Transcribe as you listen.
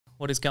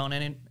What is going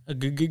on?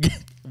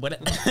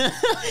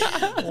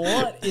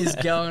 What is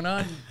going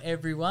on,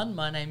 everyone?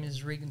 My name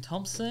is Regan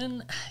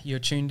Thompson. You're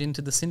tuned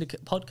into the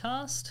Syndicate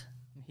podcast.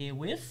 I'm here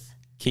with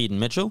Keaton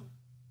Mitchell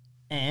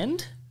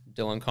and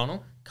Dylan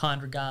Connell.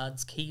 Kind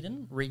regards,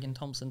 Keaton. Regan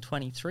Thompson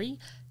 23.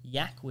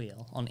 Yak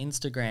Wheel on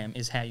Instagram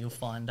is how you'll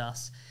find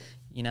us.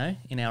 You know,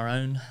 in our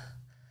own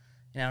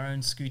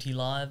Scooty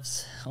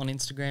lives on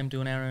Instagram,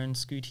 doing our own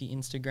Scooty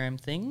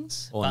Instagram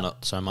things, or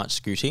not so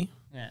much Scooty.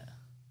 Yeah.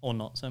 Or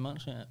not so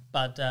much, yeah.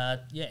 But,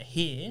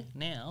 here,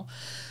 now,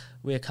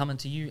 we're coming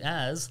to you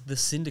as the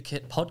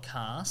Syndicate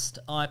podcast.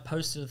 I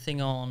posted a thing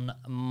on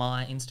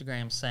my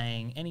Instagram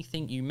saying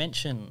anything you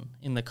mention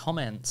in the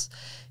comments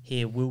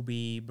here will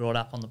be brought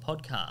up on the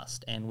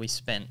podcast. And we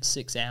spent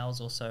 6 hours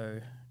or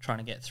so trying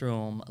to get through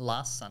them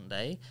last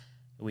Sunday.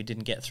 We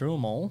didn't get through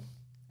them all.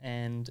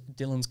 And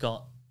Dylan's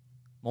got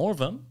more of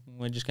them.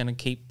 We're just going to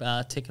keep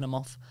ticking them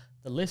off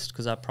the list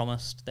because I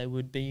promised they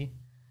would be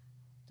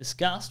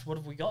discussed. What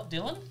have we got,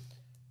 Dylan?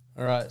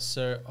 All right,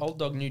 so Old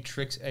Dog New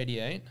Tricks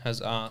 88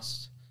 has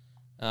asked,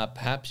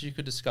 perhaps you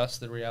could discuss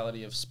the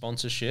reality of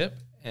sponsorship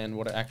and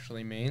what it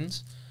actually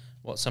means,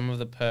 what some of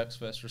the perks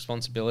versus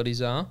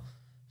responsibilities are.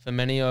 For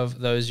many of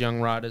those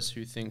young riders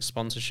who think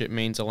sponsorship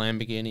means a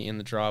Lamborghini in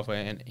the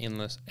driveway and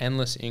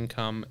endless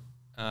income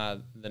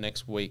the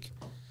next week.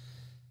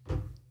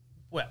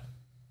 Well,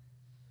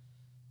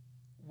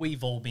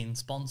 we've all been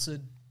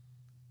sponsored,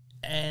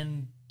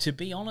 and to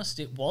be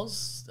honest, it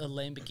was a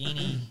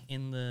Lamborghini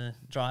in the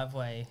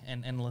driveway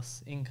and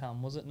endless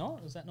income, was it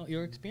not? Was that not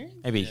your experience?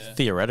 Maybe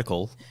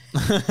theoretical.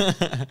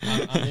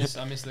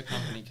 I miss the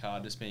company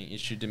card just being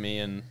issued to me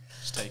and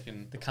just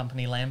taken. The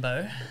company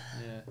Lambo.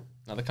 Yeah,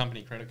 no, the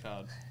company credit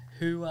card.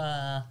 Who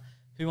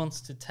wants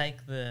to take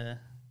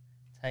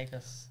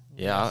us?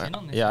 Yeah, in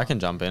on this I one? can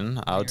jump in.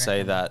 I would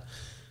say that,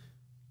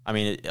 I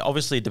mean, it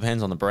obviously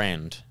depends on the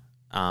brand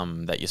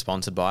that you're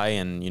sponsored by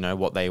and, you know,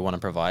 what they want to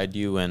provide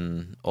you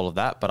and all of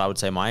that. But I would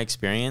say my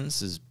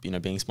experience is, you know,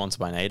 being sponsored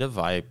by Native,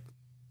 I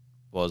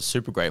was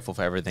super grateful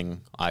for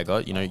everything I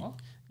got. You know,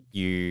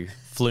 you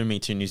flew me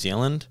to New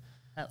Zealand.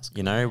 That's cool,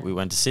 you know, we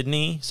went to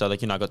Sydney. So,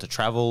 like, you know, I got to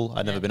travel.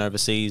 I'd never been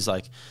overseas,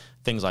 like,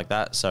 things like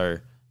that. So,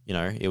 you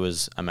know, it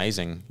was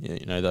amazing.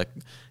 You know, like,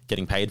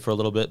 getting paid for a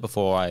little bit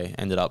before I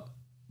ended up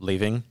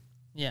leaving.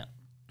 Yeah.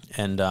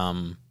 And,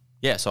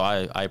 so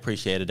I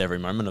appreciated every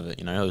moment of it.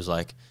 You know, it was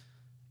like,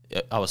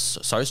 I was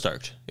so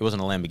stoked. It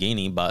wasn't a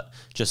Lamborghini, but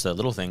just the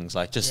little things,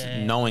 like just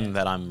knowing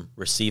that I'm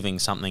receiving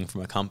something from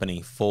a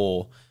company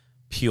for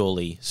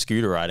purely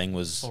scooter riding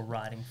was... For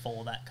riding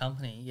for that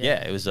company.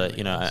 Yeah, it was really a,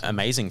 you know, awesome.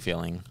 amazing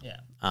feeling.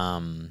 Yeah.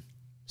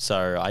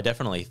 So I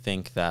definitely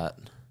think that,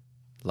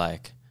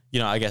 like, you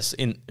know, I guess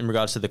in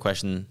regards to the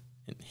question,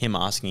 him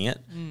asking it,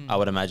 I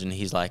would imagine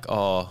he's like,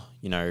 oh,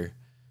 you know,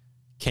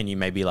 can you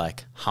maybe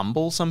like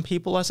humble some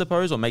people, I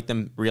suppose, or make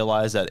them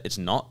realize that it's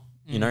not,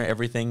 you know,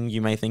 everything you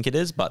may think it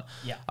is. But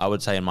I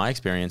would say in my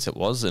experience, it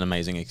was an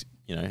amazing,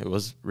 you know, it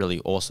was really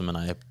awesome, and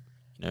I, you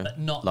know, but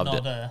not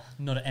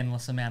an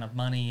endless amount of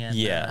money and,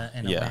 a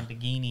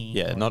Lamborghini.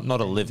 Yeah,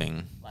 not a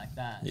living. Like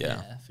that.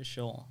 Yeah. Yeah, for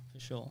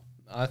sure.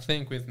 I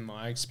think with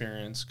my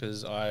experience,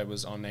 because I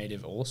was on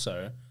Native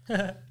also,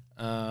 well,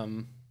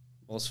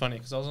 it's funny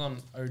because I was on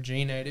OG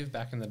Native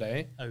back in the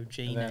day. OG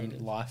and Native.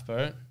 then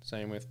Lifeboat,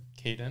 same with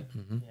Keaton.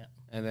 Mm-hmm. Yeah.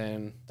 And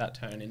then that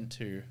turned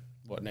into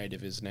what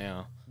Native is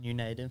now. New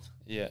Native.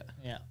 Yeah.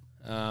 Yeah.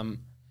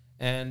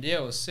 And yeah,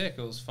 it was sick.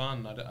 It was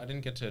fun. I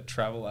didn't get to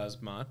travel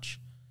as much.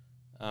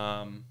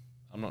 I'm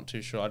not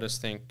too sure. I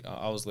just think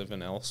I was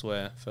living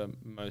elsewhere for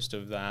most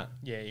of that.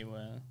 Yeah, you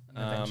were.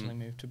 And eventually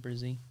moved to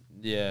Brizzy.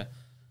 Yeah.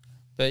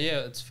 But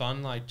yeah, it's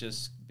fun, like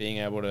just being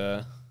able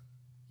to,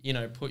 you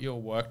know, put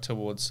your work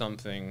towards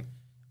something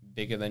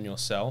bigger than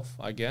yourself,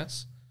 I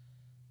guess.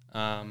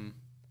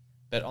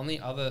 But on the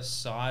other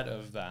side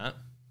of that,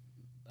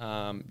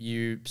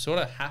 you sort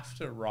of have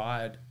to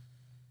ride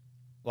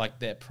like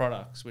their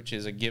products, which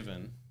is a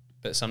given,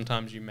 but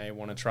sometimes you may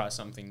want to try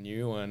something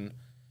new, and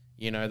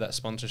you know that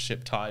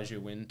sponsorship ties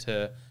you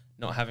into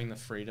not having the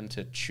freedom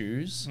to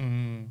choose.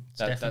 It's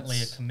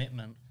definitely a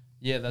commitment.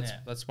 Yeah,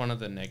 that's one of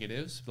the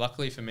negatives.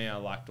 Luckily for me, I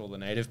liked all the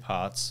Native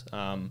parts,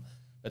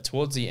 but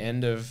towards the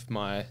end of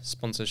my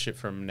sponsorship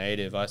from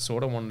Native, I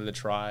sort of wanted to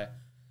try,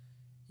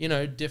 you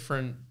know,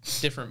 different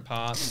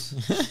parts,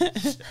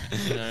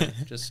 you know,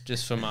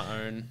 just for my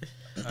own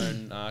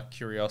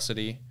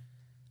curiosity.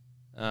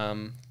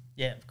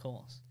 Yeah, of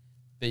course.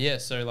 But yeah,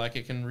 so like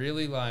it can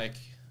really like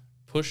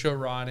push your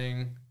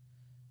riding.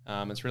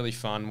 It's really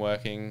fun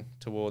working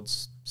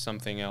towards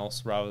something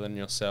else rather than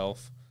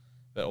yourself,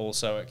 but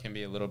also it can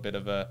be a little bit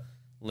of a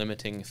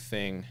limiting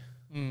thing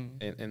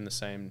in the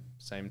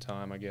same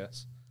time, I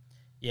guess.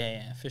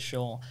 Yeah, for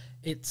sure.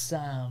 It's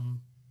I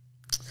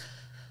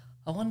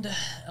wonder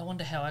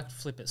how I could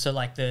flip it. So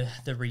like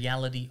the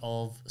reality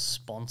of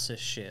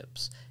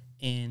sponsorships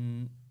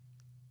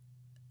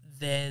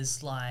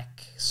there's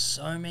like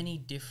so many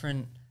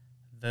different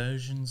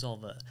versions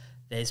of it.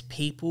 There's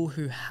people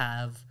who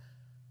have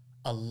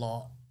a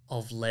lot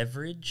of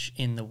leverage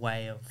in the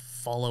way of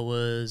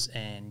followers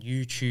and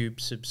YouTube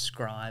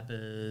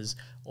subscribers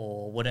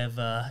or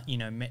whatever, you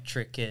know,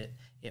 metric it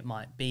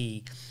might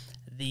be.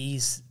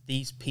 These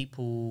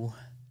people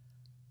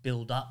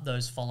build up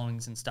those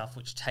followings and stuff,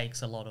 which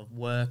takes a lot of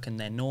work, and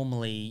they're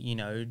normally, you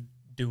know,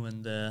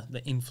 doing the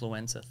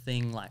influencer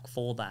thing like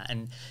for that,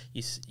 and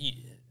it's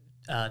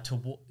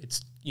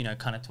you know,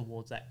 kind of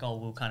towards that goal.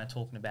 We were kind of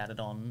talking about it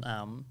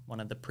on one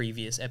of the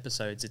previous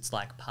episodes. It's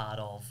like part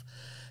of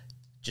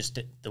just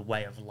the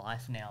way of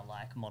life now,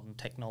 like modern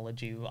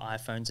technology,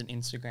 iPhones and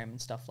Instagram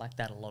and stuff like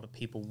that. A lot of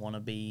people want to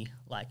be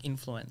like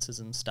influencers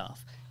and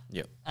stuff.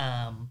 Yep.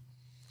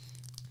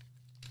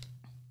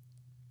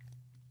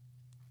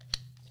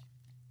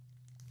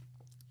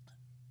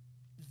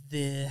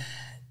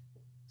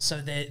 So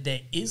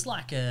there is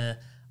like an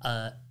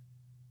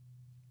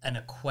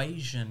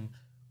equation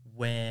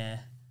where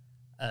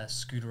a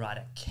scooter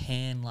rider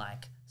can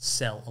like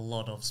sell a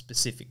lot of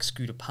specific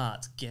scooter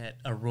parts, get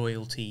a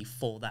royalty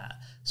for that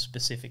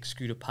specific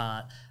scooter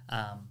part,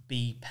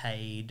 be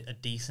paid a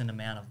decent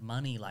amount of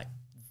money, like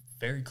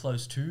very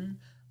close to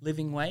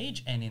living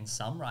wage, and in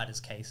some riders'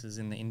 cases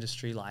in the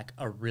industry, like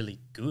a really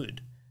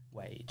good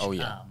wage. Oh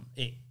yeah.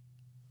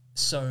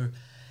 So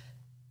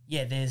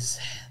yeah, there's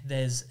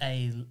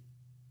a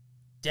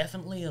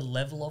definitely a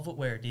level of it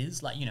where it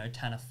is like, you know,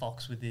 Tanner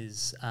Fox with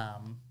his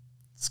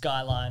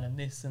Skyline and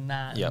this and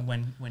that. Yep.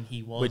 And when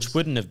he was, Which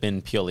wouldn't have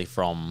been purely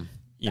from,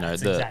 you know,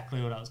 the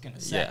exactly what I was going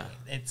to say. Yeah.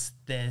 It's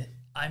the,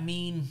 I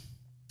mean,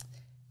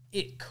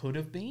 it could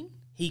have been.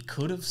 He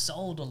could have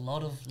sold a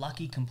lot of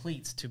Lucky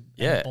Completes to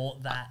and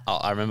bought that.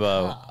 I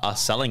remember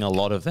us selling a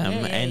lot of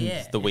them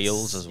and the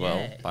wheels It's- as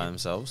well by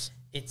themselves.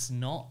 It's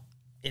not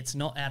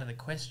out of the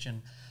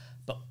question,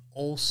 but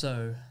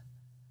also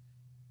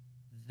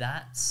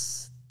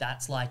that's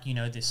like, you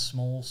know, this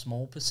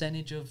small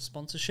percentage of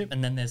sponsorship,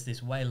 and then there's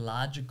this way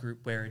larger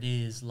group where it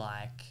is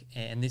like,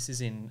 and this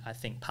is in, I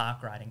think,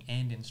 park riding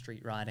and in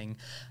street riding,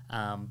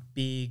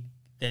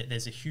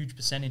 there's a huge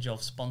percentage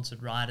of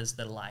sponsored riders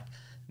that are like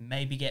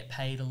maybe get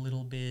paid a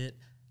little bit,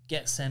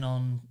 get sent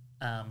on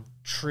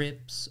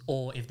trips,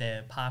 or if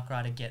they're a park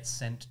rider, gets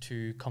sent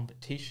to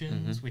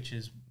competitions, which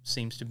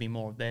seems to be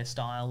more of their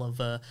style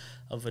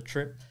of a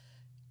trip.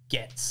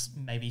 Gets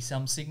maybe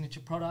some signature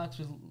products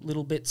with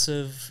little bits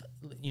of,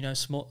 you know,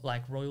 small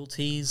like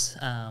royalties,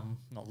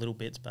 not little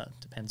bits, but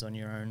depends on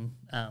your own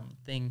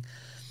thing.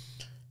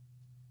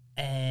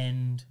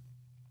 And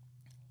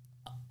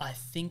I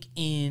think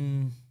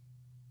in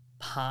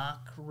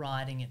park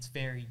riding it's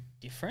very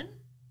different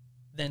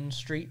than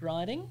street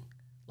riding.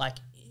 Like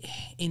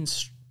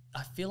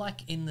I feel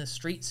like in the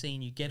street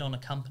scene you get on a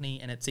company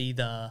and it's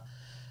either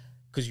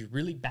because you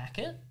really back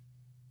it,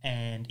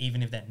 and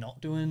even if they're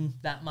not doing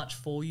that much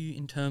for you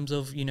in terms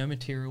of, you know,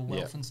 material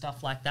wealth and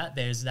stuff like that,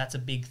 that's a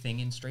big thing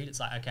in street.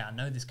 It's like, okay, I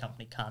know this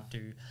company can't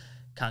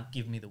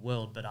give me the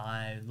world, but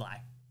I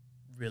like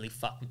really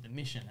fuck with the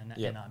mission and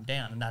I'm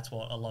down. And that's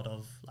what a lot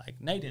of like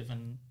Native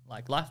and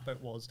like Lifeboat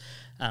was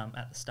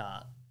at the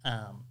start,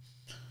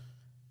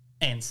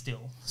 and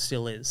still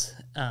is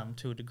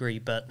to a degree.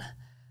 But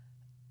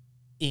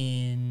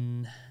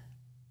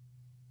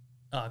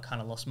I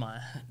kind of lost my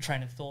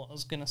train of thought. I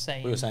was going to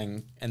say... We were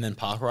saying, and then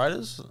park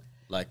riders?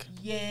 Like...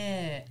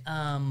 Yeah.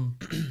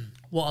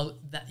 Well,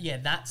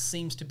 that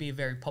seems to be a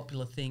very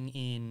popular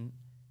thing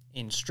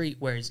in street,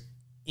 whereas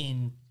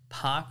in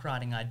park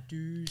riding, I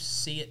do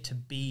see it to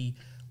be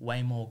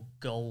way more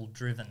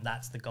goal-driven.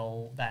 That's the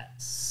goal.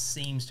 That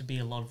seems to be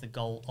a lot of the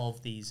goal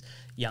of these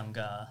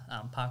younger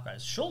park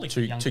riders. Surely for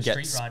younger to get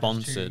street riders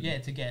sponsored.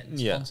 to get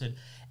sponsored.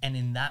 And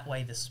in that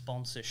way, the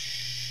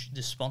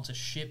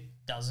sponsorship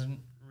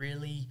doesn't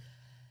really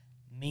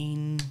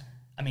mean,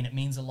 I mean, it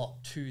means a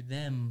lot to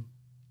them,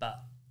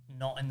 but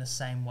not in the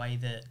same way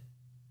that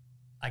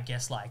I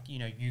guess, like, you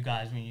know, you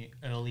guys when you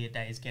earlier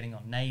days getting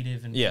on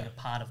Native and being a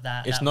part of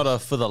that. It's not a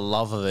for the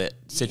love of it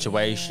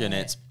situation.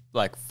 It's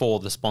like for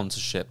the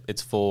sponsorship.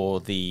 It's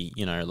for the,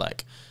 you know,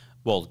 like,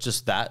 well,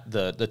 just that,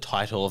 the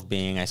title of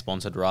being a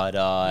sponsored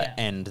rider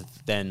and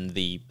then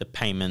the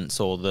payments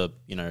or the,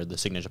 you know, the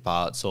signature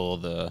parts or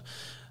the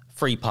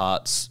free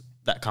parts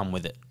that come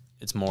with it.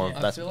 It's more of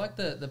that. I feel like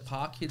the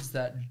park kids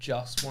that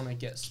just want to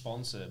get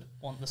sponsored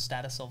want the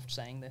status of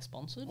saying they're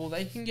sponsored. Well,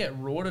 they can get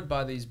rorted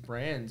by these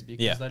brands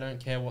because they don't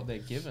care what they're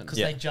given. Because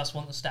they just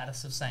want the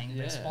status of saying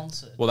they're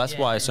sponsored. Well, that's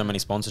why so many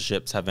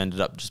sponsorships have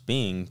ended up just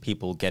being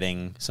people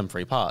getting some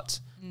free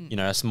parts. You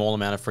know, a small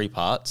amount of free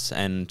parts,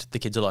 and the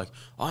kids are like,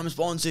 "I'm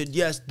sponsored.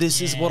 Yes, this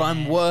is what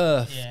I'm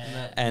worth."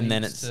 Yeah. And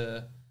then it's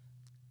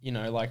you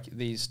know, like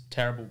these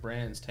terrible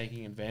brands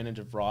taking advantage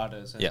of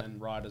riders, and then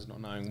riders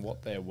not knowing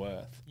what they're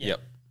worth.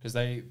 Yep. Because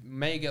they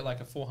may get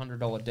like a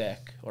 $400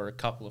 deck or a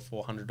couple of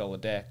 $400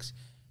 decks,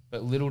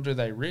 but little do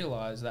they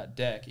realize that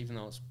deck, even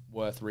though it's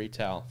worth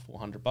retail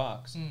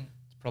 $400, it's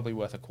probably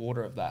worth a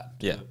quarter of that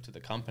to the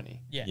company.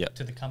 Yeah,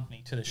 to the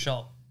company, to the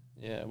shop.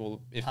 Yeah,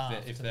 well,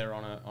 if they're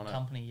on a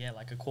company,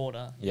 like a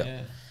quarter.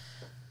 Yeah,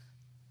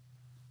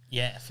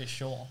 for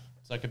sure.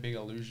 It's like a big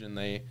illusion.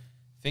 They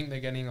think they're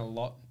getting a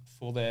lot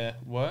for their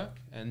work.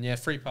 And yeah,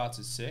 free parts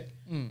is sick,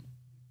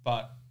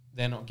 but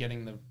they're not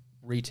getting the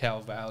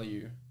retail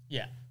value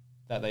Yeah.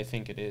 that they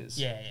think it is.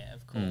 Yeah, yeah,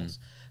 of course.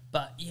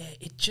 But yeah,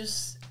 it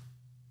just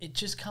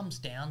comes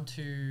down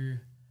to,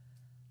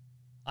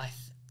 I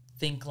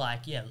think,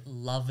 like, yeah,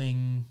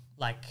 loving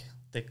like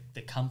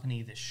the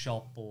company, the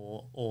shop,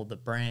 or the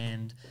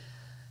brand.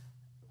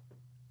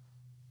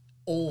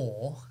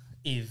 Or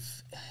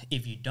if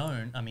you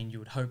don't, I mean, you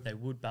would hope they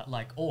would, but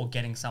like, or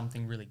getting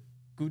something really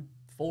good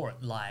for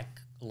it, like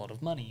a lot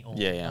of money, or a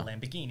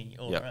Lamborghini,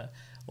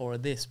 or a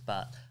this.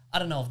 But I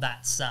don't know if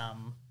that's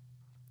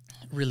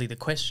really the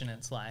question.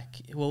 It's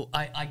like, well,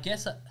 I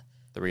guess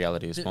The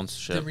reality of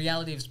sponsorship. The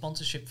reality of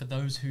sponsorship for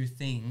those who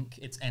think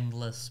it's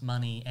endless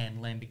money and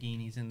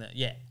Lamborghinis in the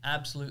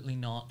absolutely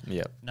not.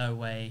 Yep. No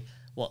way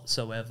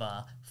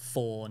whatsoever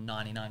for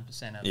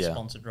 99% of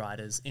sponsored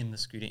riders in the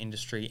scooter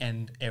industry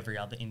and every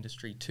other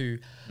industry too.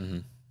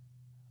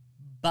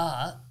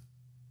 But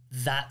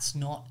that's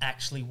not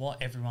actually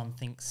what everyone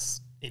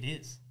thinks it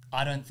is.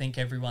 I don't think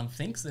everyone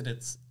thinks that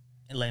it's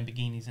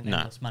Lamborghinis and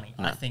endless money.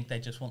 I think they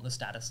just want the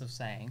status of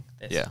saying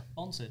they're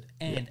sponsored.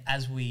 And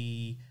as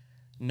we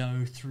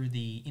know through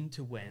the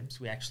interwebs,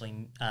 we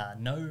actually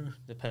know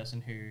the person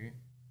who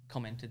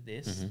commented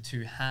this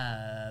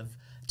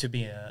to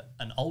be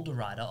an older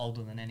rider,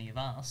 older than any of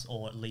us,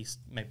 or at least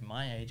maybe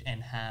my age,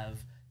 and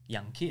have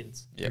young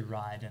kids who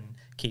ride. And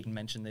Keaton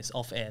mentioned this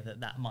off air,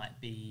 that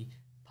might be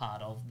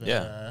part of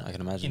the I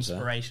can imagine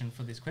inspiration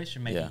for this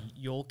question. Maybe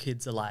your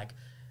kids are like,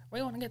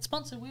 we want to get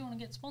sponsored,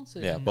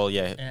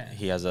 Yeah, and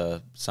he has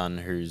a son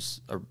who's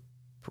a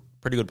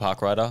pretty good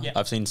park rider.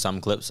 I've seen some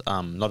clips,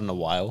 not in a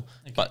while,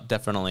 but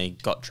definitely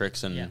got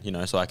tricks, and you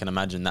know, so I can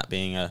imagine that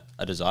being a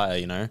desire,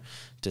 you know,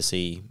 to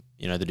see,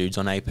 you know, the dudes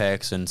on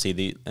Apex and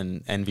see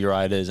and envy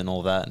riders and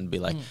all that, and be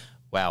like,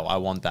 wow, I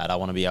want that. I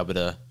want to be able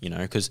to, you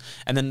know,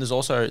 and then there's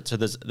also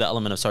there's the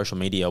element of social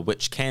media,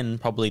 which can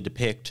probably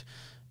depict,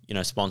 you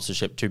know,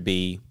 sponsorship to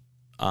be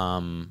a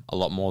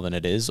lot more than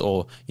it is.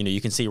 Or, you know,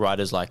 you can see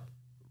riders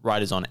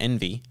on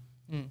Envy,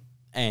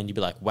 and you'd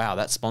be like, wow,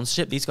 that's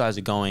sponsorship. These guys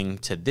are going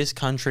to this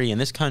country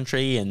and this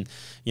country, and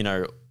you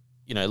know,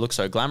 it looks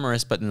so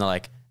glamorous. But then they're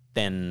like,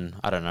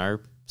 I don't know,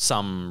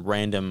 some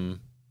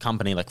random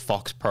company like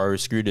Fox Pro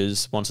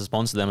Scooters wants to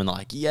sponsor them, and they're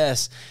like,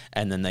 yes,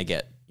 and then they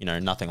get, you know,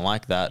 nothing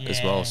like that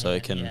as well. So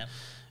it can,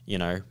 you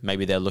know,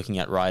 maybe they're looking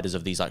at riders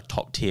of these like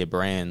top tier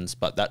brands,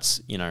 but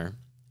that's, you know,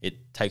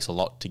 it takes a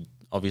lot to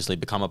obviously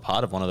become a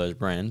part of one of those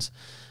brands.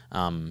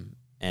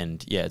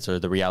 And yeah, so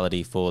the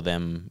reality for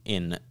them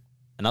in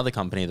another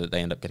company that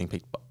they end up getting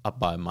picked up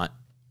by might,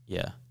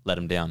 let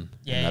them down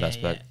in that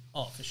aspect.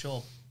 Oh, for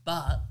sure.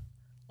 But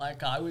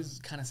like I was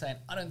kind of saying,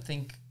 I don't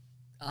think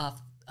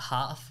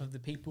half of the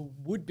people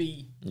would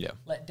be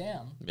let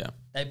down. Yeah,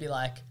 they'd be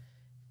like,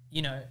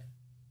 you know,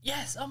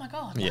 yes, oh my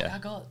god, like I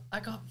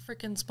got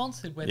freaking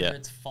sponsored. Whether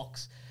it's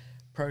Fox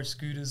Pro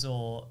Scooters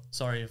or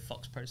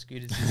Fox Pro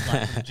Scooters is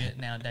like legit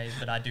nowadays,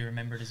 but I do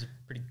remember it as a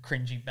pretty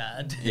cringy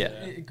bad,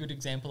 a good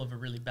example of a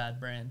really bad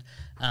brand.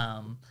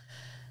 Oh,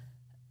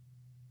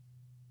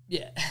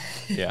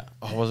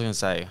 what was I gonna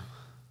say?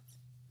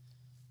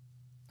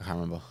 I can't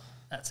remember.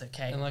 That's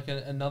okay. And like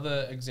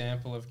another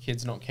example of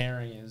kids not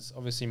caring is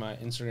obviously my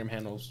Instagram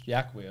handle's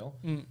Yak Wheel.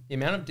 The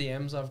amount of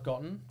DMs I've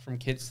gotten from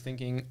kids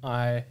thinking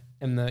I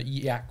am the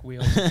Yak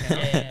Wheel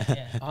account,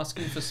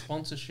 asking for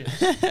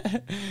sponsorships,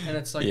 and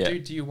it's like,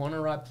 dude, do you want to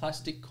ride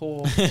plastic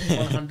core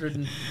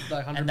 100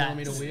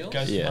 millimeter wheels?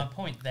 Goes to my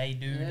point. They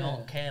do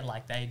not care.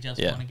 Like they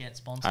just want to get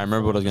sponsored. I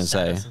remember what I was gonna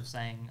say. Of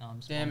saying,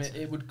 damn it!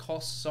 It would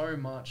cost so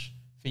much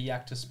for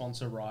Yak to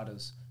sponsor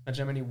riders.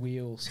 Imagine how many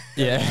wheels.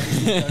 You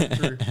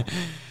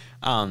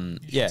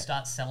should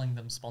start selling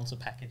them sponsor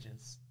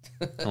packages.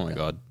 Oh my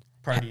god.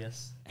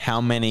 Proteus. How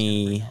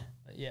many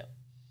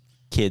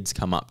kids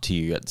come up to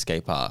you at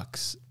skate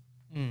parks?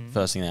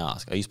 First thing they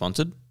ask, are you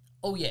sponsored?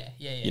 Oh yeah.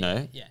 You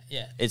know?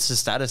 Yeah. It's a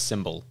status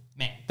symbol.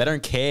 Man. They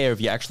don't care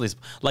if you actually,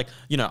 like,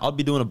 you know, I'll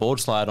be doing a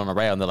board slide on a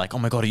rail and they're like, oh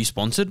my god, are you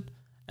sponsored?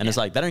 And it's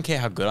like, they don't care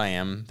how good I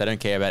am. They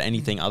don't care about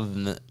anything other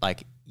than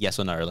like yes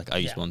or no, like, are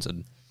you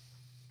sponsored?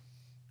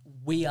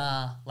 We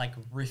are like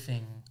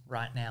riffing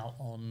right now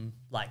on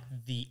like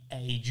the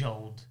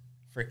age-old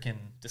freaking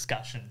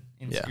discussion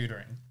in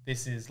scootering.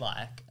 This is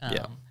like,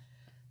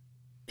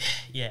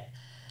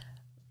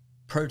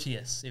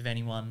 Proteus, if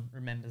anyone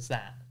remembers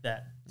that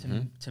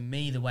to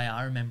me, the way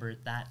I remember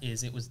that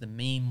is it was the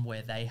meme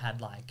where they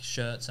had like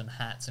shirts and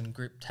hats and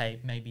grip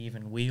tape, maybe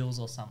even wheels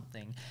or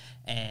something,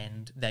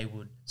 and they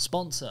would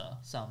sponsor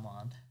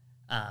someone.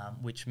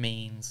 Which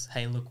means,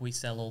 hey, look, we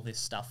sell all this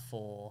stuff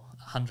for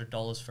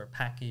 $100 for a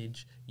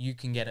package. You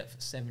can get it for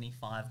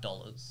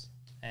 $75,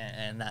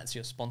 and that's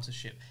your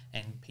sponsorship.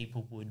 And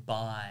people would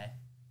buy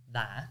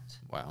that,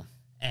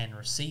 and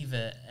receive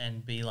it,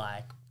 and be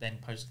like, then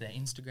post to their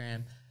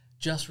Instagram.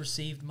 Just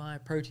received my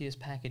Proteus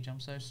package. I'm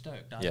so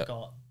stoked.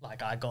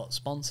 I got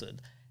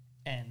sponsored,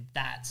 and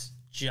that's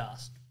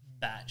just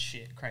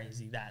batshit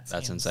crazy.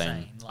 That's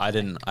insane. Like, I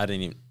didn't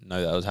even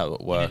know that was how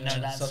it worked. No,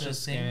 that's such a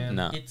thing. scam.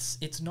 No.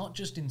 It's not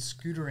just in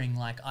scootering.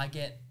 Like I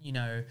get, you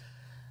know,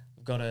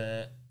 we've got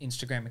a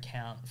Instagram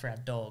account for our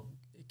dog,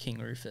 King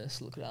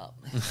Rufus. Look it up.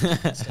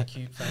 So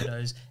cute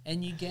photos.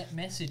 And you get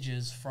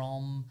messages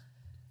from,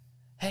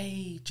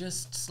 hey,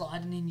 just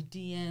sliding in your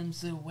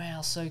DMs.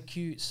 Wow, so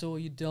cute. Saw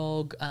your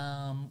dog.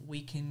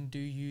 We can do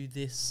you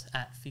this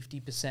at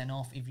 50%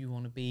 off if you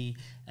want to be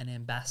an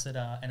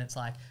ambassador. And it's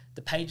like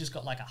the page has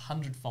got like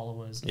 100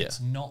 followers. Yeah.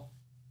 It's not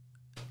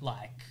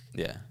like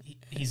Yeah.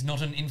 he's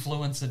not an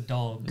influencer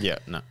dog. Yeah.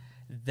 No.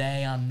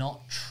 They are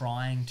not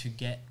trying to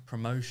get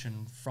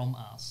promotion from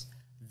us.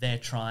 They're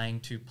trying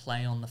to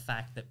play on the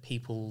fact that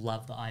people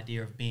love the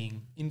idea of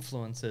being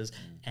influencers,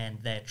 and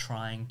they're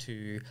trying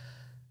to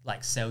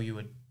like sell you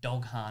a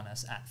dog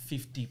harness at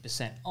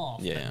 50%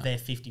 off. Yeah, but yeah. their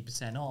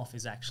 50% off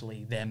is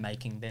actually they're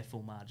making their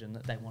full margin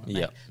that they want to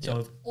make. Yep, So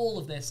yep. if all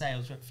of their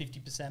sales are at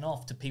 50%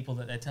 off to people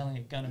that they're telling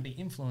are going to be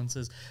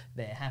influencers,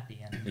 they're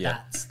happy. And Yeah.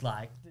 that's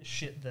like the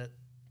shit that,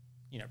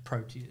 you know,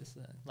 Proteus,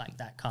 like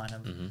that kind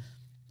of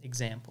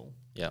example.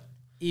 Yeah.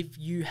 If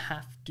you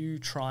have to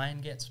try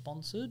and get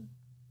sponsored,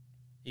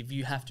 if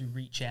you have to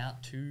reach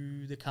out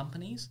to the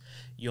companies,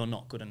 you're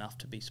not good enough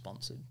to be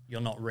sponsored. You're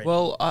not ready.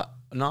 Well,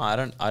 no, I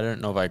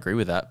don't know if I agree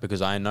with that,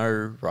 because I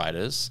know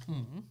riders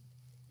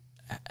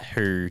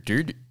who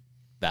do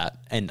that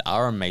and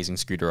are amazing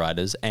scooter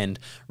riders and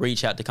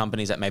reach out to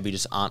companies that maybe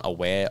just aren't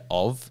aware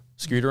of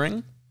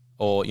scootering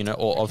or, you know,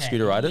 or of Okay.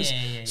 scooter riders.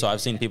 Yeah, So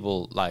I've seen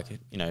people like,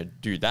 you know,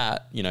 do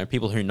that, you know,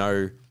 people who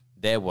know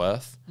their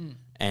worth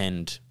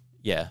and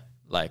yeah,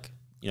 like,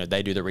 you know,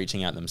 they do the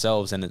reaching out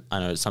themselves, and I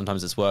know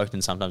sometimes it's worked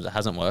and sometimes it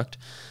hasn't worked.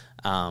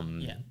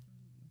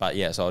 But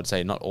yeah, so I would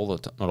say not all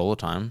the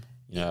time.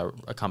 You know,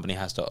 a company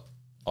has to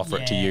offer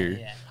it to Yeah, you.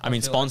 yeah. I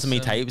mean, feel sponsor like me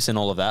some- tapes and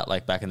all of that.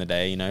 Like back in the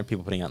day, you know,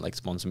 people putting out like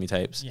sponsor me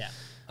tapes. yeah.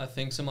 I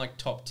think some like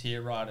top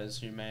tier riders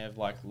who may have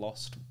like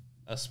lost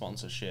a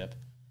sponsorship,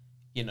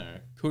 you know,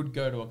 could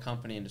go to a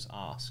company and just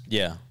ask.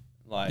 Yeah,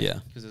 Like, Yeah.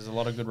 because there's a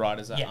lot of good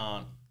riders that Yeah.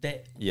 aren't.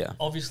 That yeah.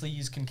 obviously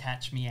you can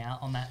catch me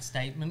out on that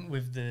statement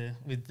with the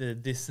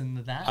this and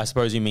the that. I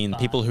suppose you mean But-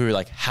 people who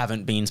like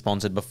haven't been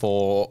sponsored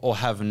before or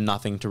have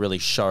nothing to really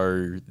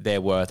show their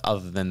worth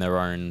other than their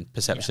own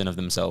perception of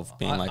themselves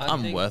being like,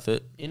 I'm think worth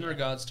it. In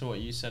regards to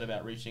what you said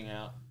about reaching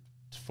out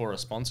for a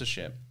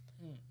sponsorship,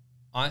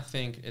 I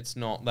think it's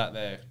not that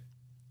they're,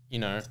 you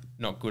know,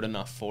 not good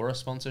enough for a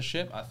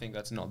sponsorship. I think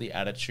that's not the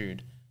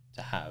attitude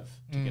to have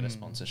to get a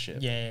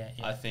sponsorship. Yeah.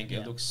 I think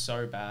it looks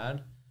so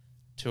bad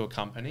to a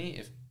company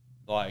if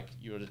like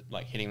you're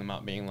like hitting them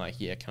up being like,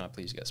 yeah, can I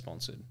please get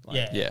sponsored? Like,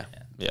 Yeah. Yeah,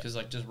 yeah, because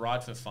like just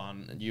ride for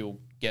fun and you'll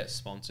get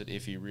sponsored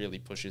if you really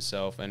push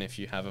yourself and if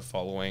you have a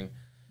following.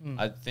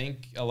 I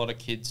think a lot of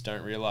kids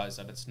don't realize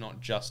that it's not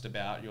just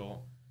about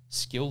your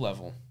skill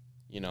level.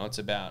 You know, it's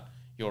about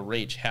your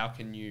reach. How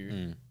can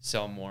you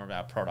sell more of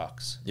our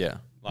products? yeah.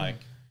 Like,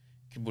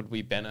 would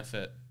we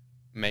benefit,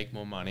 make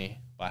more money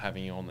by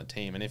having you on the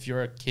team? And if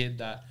you're a kid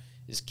that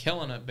is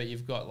killing it, but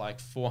you've got like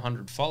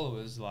 400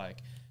 followers, like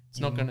it's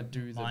not going to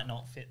do the might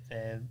not fit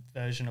their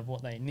version of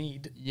what they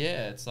need.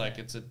 yeah. It's like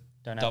it's a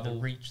Don't have the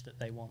double reach that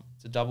they want.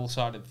 it's a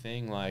double-sided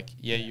thing. Like,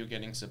 yeah, you're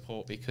getting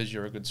support because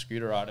you're a good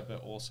scooter rider, but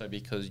also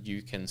because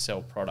you can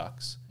sell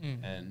products.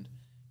 And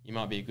you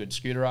might be a good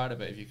scooter rider,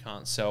 but if you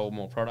can't sell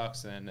more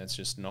products, then it's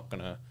just not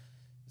gonna.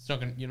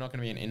 You're not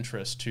gonna be an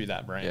interest to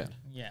that brand.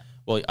 Yeah.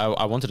 Well,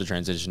 I wanted to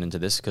transition into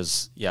this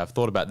because, yeah, I've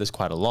thought about this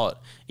quite a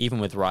lot, even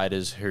with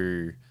riders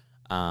who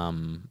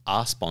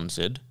are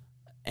sponsored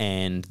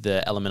and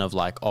the element of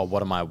like, oh,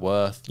 what am I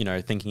worth? You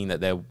know, thinking that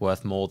they're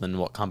worth more than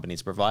what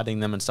company's providing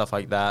them and stuff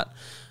like that.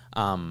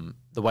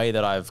 The way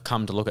that I've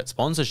come to look at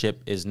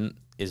sponsorship is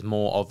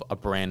more of a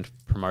brand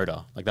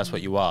promoter. Like that's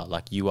what you are.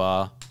 Like you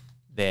are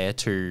there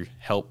to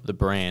help the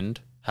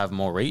brand have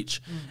more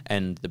reach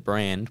and the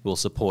brand will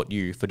support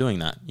you for doing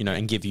that, you know,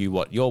 and give you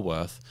what you're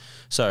worth.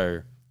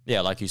 So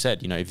yeah, like you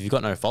said, you know, if you've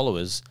got no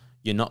followers,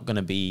 you're not going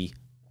to be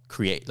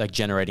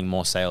generating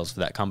more sales for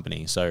that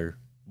company. So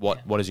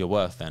what is your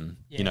worth then?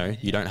 You know,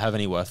 you don't have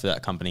any worth for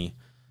that company,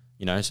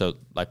 you know, so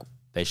like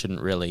they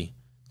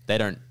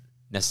don't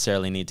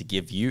necessarily need to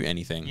give you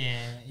anything,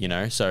 you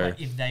know, so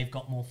Like if they've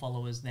got more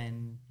followers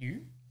than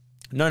you.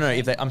 no,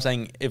 I'm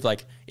saying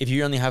if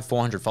you only have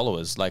 400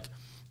 followers, like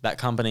that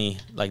company,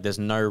 like there's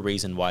no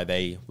reason why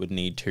they would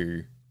need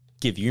to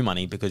give you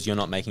money because you're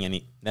not making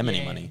any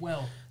money.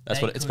 Well, That's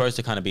they what it's supposed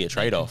to kind of be a they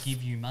trade-off. could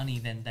give you money,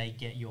 then they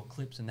get your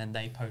clips, and then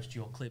they post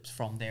your clips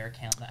from their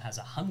account that has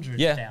 100,000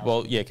 Yeah,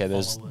 well, yeah, okay,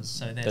 there's followers.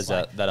 So there's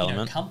like, that you know,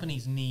 element.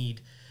 companies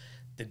need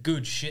the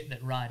good shit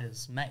that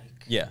riders make.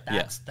 Yeah,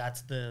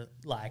 That's the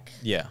like.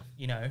 Yeah.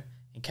 You know,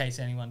 in case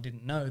anyone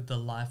didn't know, the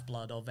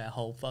lifeblood of our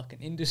whole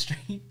fucking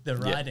industry, the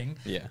riding.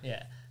 Yeah.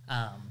 Yeah.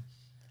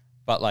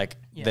 But like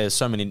there's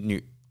so many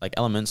new like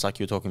elements like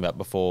you were talking about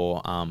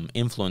before,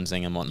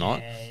 influencing and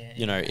whatnot.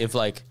 You know, if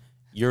like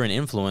you're an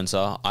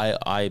influencer,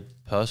 I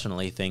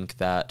personally think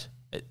that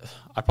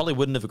I probably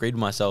wouldn't have agreed with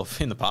myself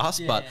in the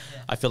past, but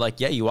I feel like,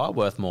 yeah, you are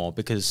worth more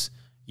because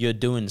you're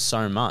doing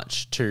so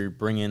much to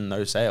bring in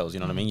those sales. You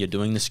know what I mean? You're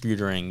doing the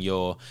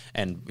scootering,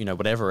 and you know,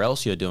 whatever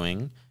else you're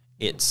doing,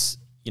 it's,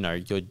 you know,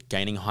 you're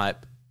gaining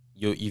hype.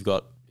 You've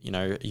got you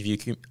know, if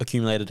you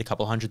accumulated a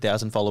couple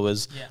 100,000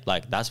 followers, Yeah.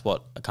 like that's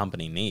what a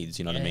company needs,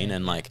 you know what I Yeah, mean? yeah,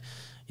 And yeah. like,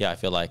 yeah, I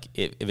feel like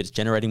if it's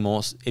generating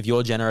more, if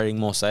you're generating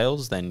more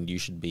sales, then you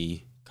should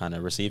be kind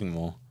of receiving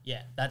more.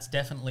 Yeah, that's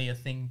definitely a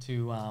thing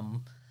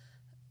to,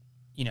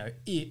 you know,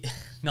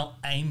 not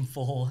aim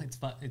for.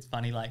 It's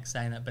funny like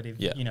saying that, but if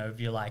Yeah. you know, if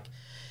you're like,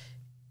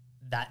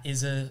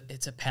 it's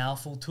a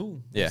powerful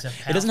tool. Yeah, It's a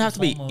it doesn't have to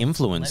be powerful form of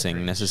influencing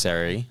leverage.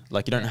 necessary.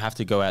 Like you don't have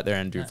to go out there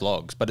and do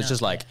vlogs, but it's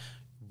just like,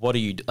 what are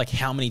you like?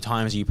 How many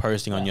times are you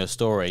posting on your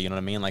story? You know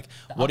what I mean? Like,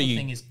 The what other are you?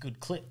 thing is good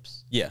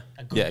clips. Yeah,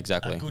 Yeah,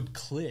 exactly. A good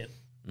clip,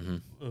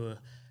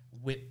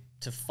 whip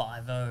to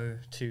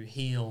 5.0 to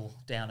heel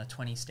down a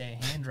 20-stair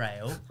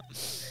handrail.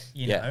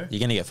 You Yeah, know, you're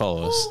gonna get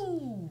followers.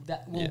 ooh,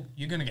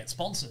 you're gonna get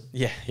sponsored.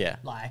 Yeah.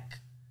 Like,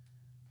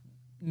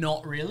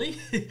 not really,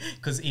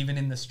 because even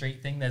in the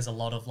street thing, there's a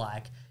lot of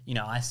like, you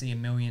know, I see a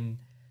million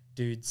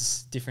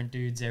different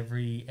dudes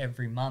every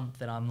month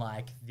that I'm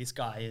like, this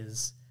guy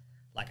is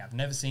like, I've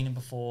never seen him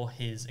before.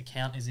 His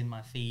account is in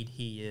my feed.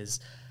 He is,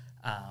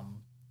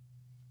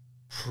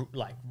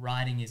 like,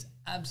 writing is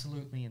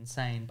absolutely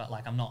insane, but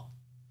like, I'm not.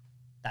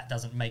 That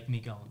doesn't make me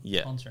go and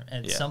sponsor him.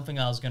 And something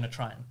I was going to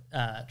try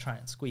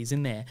and squeeze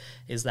in there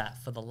is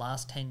that for the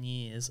last 10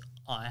 years,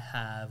 I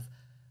have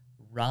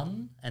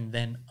run and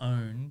then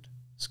owned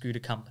scooter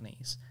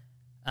companies.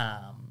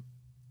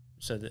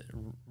 So that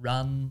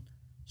Run,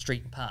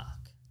 Street and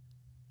Park,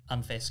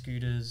 Unfair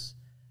Scooters,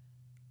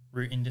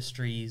 Root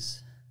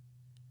Industries,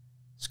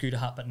 Scooter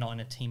Hut, but not in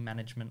a team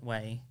management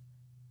way,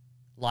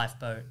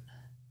 Lifeboat,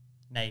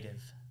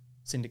 Native,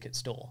 Syndicate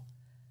Store.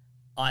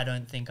 I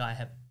don't think I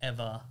have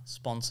ever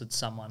sponsored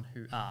someone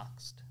who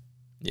asked.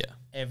 Yeah.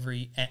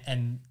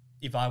 And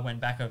if I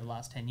went back over the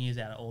last 10 years,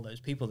 out of all those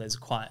people, there's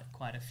quite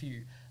a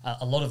few.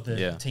 A lot of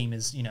the team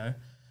is, you know,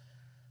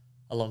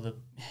 a lot of the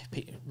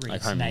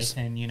Reese, homies.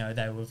 Nathan, you know,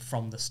 they were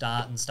from the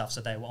start and stuff,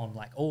 so they were on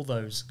like all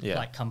those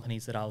like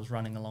companies that I was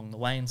running along the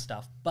way and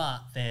stuff.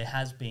 But there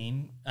has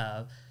been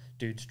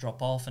dudes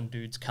drop off and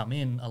dudes come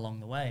in along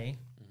the way,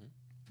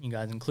 you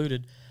guys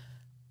included.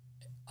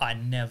 I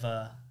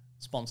never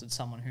sponsored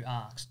someone who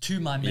asked,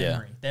 to my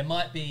memory. There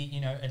might be, you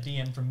know, a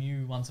DM from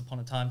you once upon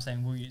a time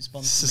saying, will you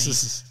sponsor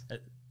me?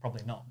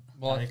 Probably not.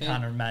 Well, I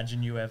can't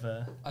imagine you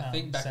ever I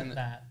think back said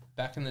that.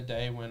 back in the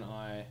day when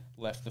I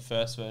left the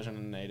first version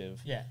of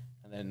Native,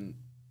 and then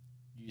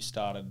you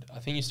started. I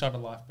think you started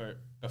Lifeboat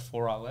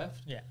before I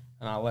left. Yeah.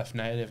 And I left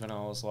Native, and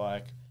I was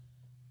like,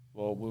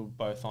 well, we were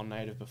both on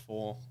Native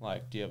before.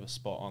 Like, do you have a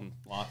spot on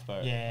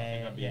Lifeboat? Yeah, I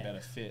think I'd be yeah. a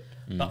better fit.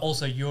 But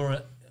also, you're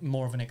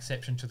more of an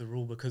exception to the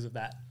rule because of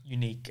that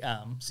unique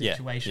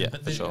situation. yeah,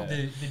 but for sure.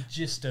 the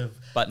gist of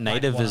But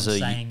Native what is I'm a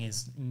saying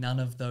is none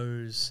of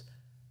those.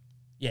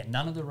 Yeah,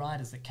 none of the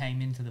riders that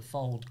came into the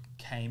fold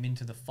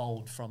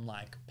from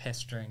like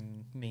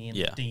pestering me in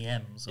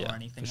DMs or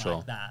anything for sure.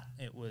 like that.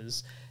 It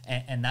was,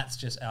 and that's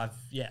just I've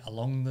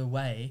along the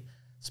way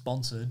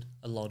sponsored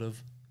a lot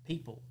of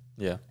people.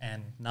 Yeah.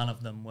 And none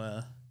of them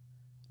got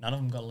a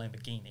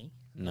Lamborghini.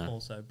 No.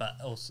 But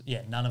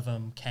none of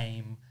them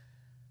came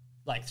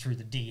like through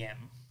the DM.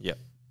 Yep.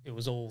 It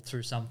was all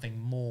through something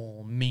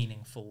more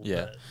meaningful.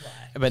 Yeah.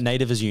 But, But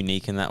Native is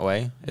unique in that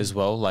way as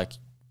well. Like,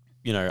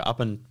 you know,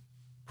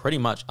 pretty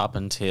much up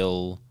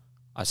until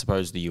I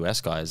suppose the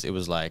US guys, it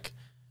was like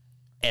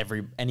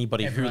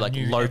anybody who Everyone like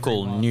knew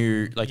local everyone.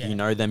 knew, like you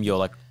know them, you're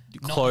like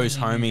not close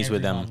only knew homies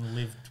with them. everyone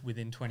lived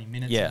within 20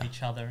 minutes Yeah. of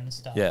each other and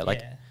stuff. Yeah,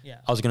 like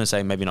I was gonna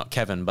say maybe not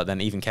Kevin, but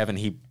then even Kevin,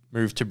 he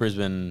moved to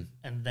Brisbane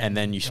and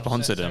then you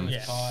sponsored him.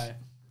 Yeah. Kai,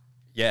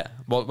 Yeah.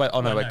 Well, wait,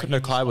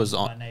 Kai was sponsored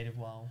on. by Native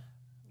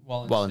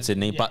Well, in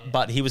Sydney,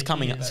 but he was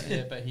coming,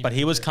 but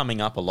he was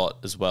coming up a lot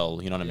as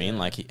well. You know what I mean?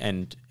 Like,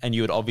 and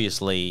you would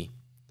obviously,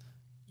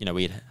 you know,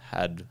 we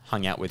had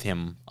hung out with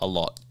him a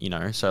lot. You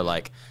know, so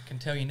like, I can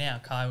tell you now,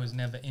 Kai was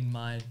never in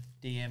my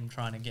DM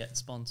trying to get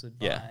sponsored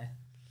by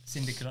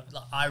Syndicate.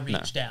 Like, I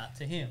reached out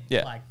to him.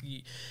 Yeah. Like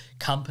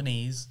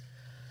companies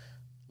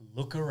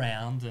look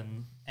around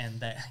and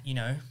that, you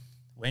know,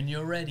 when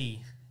you're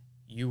ready,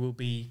 you will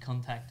be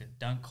contacted.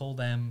 Don't call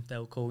them;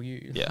 they'll call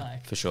you. yeah,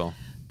 Like, for sure.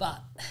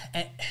 but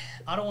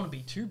I don't want to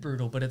be too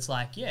brutal, but it's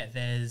like,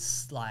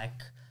 there's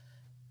like,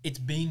 it's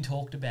been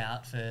talked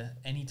about for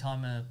any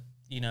time a,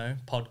 you know,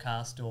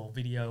 podcast or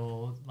video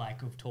or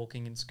like of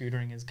talking and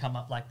scootering has come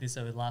up like this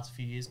over the last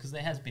few years, because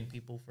there has been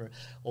people for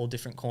all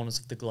different corners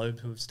of the globe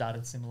who have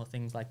started similar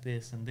things like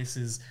this. And this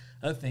is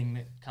a thing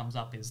that comes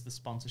up, is the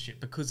sponsorship,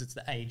 because it's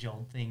the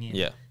age-old thing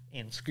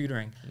in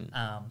scootering.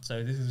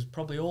 So this has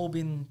probably all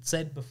been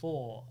said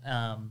before,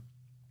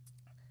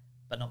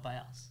 but not by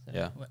us. So,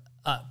 Yeah.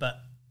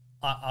 But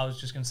I was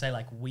just going to say,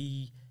 like,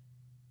 we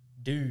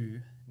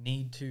do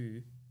need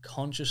to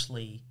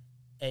consciously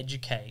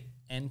educate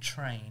and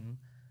train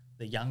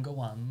the younger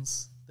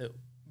ones that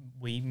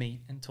we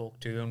meet and talk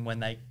to, and when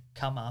they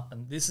come up,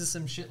 and this is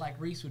some shit like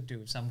Reese would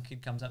do. If some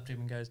kid comes up to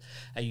him and goes,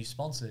 "Are you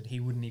sponsored?" He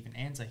wouldn't even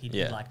answer. He'd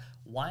be like,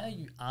 "Why are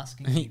you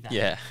asking me that?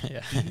 Yeah.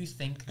 Do you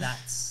think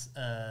that's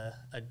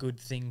a good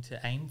thing to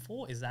aim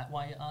for? Is that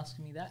why you're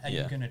asking me that? Are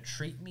you going to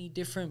treat me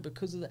different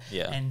because of that?"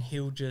 Yeah. And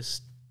he'll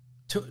just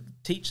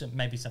teach them.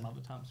 Maybe some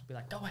other times be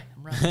like, go away,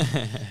 I'm running.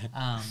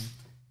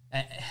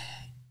 uh,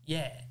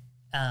 yeah.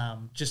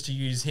 Just to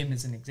use him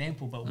as an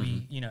example, but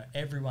we, you know,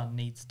 everyone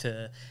needs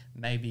to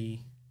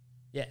maybe,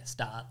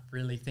 start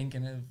really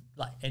thinking of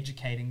like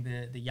educating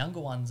the younger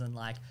ones and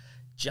like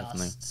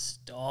just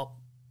stop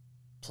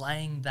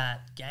playing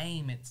that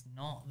game. It's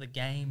not the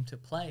game to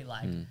play.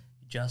 Like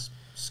just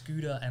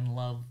scooter and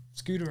love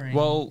scootering.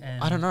 Well,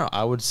 and I don't know.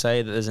 I would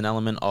say that there's an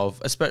element of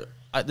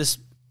this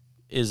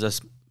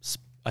is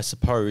I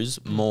suppose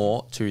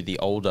more to the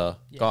older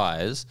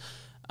guys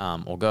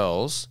or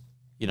girls.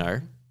 You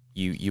know,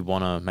 you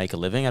want to make a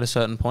living at a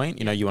certain point.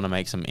 You know, you want to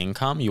make some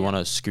income. You want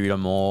to scooter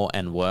more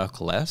and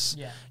work less.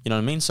 Yeah. You know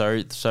what I mean?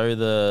 So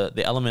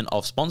the element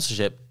of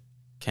sponsorship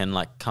can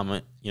like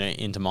come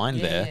into mind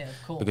there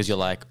because you're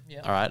like,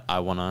 all right, I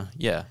want to,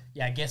 yeah,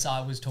 I guess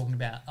I was talking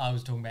about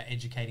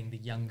educating the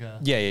younger,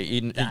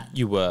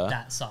 you were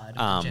that side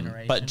of the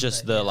generation, but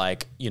just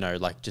like, you know,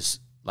 like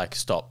just like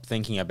stop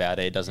thinking about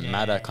it doesn't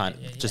matter,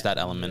 just that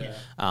element.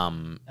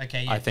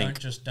 I think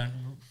don't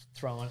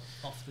throw it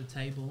off the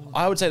table.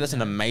 I would say that's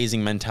an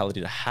amazing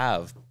mentality to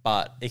have,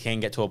 but it can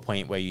get to a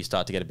point where you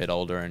start to get a bit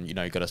older and you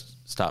know you've got to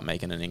start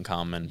making an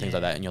income and things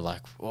like that, and you're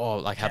like, oh,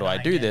 like how do I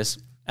do this?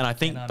 And I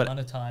think,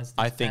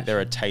 I think there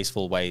are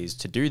tasteful ways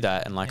to do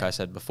that. And like I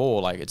said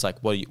before, like it's like,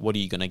 what are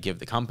you going to give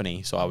the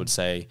company? So I would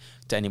say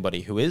to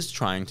anybody who is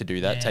trying to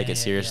do that, take it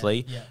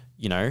seriously.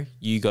 You know,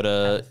 you got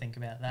to think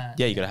about that.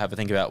 Yeah, you got to have a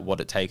think about what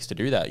it takes to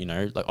do that. You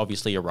know, like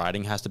obviously your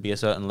riding has to be a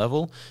certain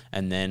level,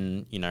 and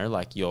then you know,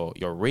 like your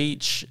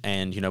reach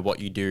and you know what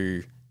you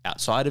do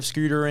outside of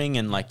scootering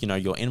and like you know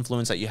your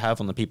influence that you have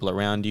on the people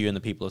around you and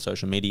the people of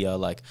social media.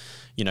 Like,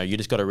 you know, you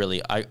just got to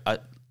really.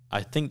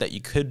 I think that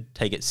you could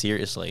take it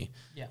seriously,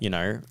 you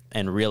know,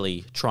 and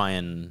really try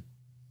and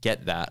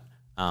get that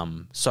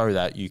so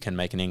that you can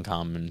make an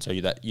income and so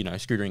that, you know,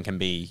 scootering can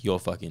be your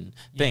fucking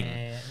thing.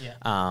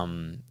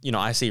 You know,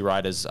 I see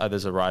riders,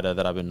 there's a rider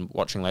that I've been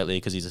watching lately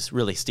because he's a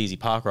really steezy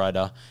park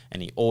rider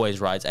and he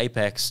always rides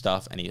Apex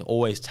stuff and he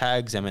always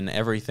tags them and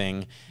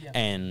everything.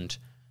 And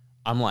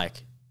I'm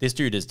like, this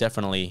dude is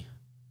definitely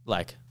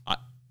like,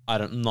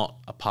 I'm not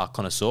a park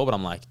connoisseur, but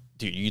I'm like,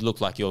 dude, you look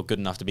like you're good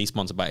enough to be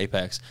sponsored by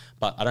Apex,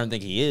 but I don't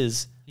think he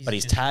is. But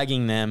he's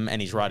tagging them and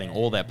he's riding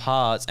all their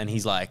parts and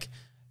he's like,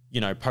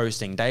 you know,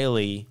 posting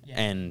daily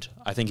and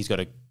I think he's got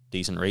a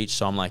decent reach.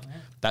 So I'm like,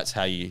 that's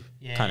how you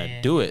kind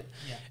of do it.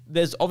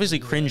 There's obviously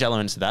cringe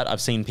elements to that.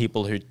 I've seen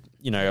people who,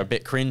 you know, are a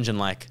bit cringe and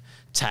like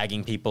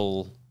tagging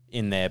people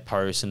in their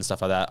posts and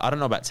stuff like that. I don't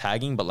know about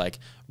tagging, but like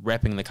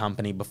repping the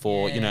company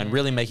before, you know, and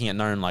really making it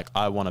known like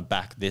I want to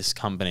back this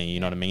company,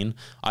 you know what I mean?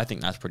 I think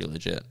that's pretty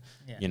legit,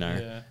 you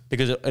know,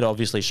 because it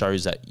obviously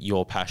shows that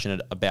you're passionate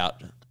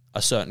about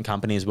a certain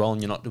company as well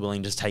and you're not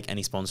willing to just take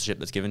any sponsorship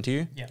that's given to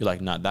you. You're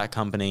like, no, that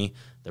company,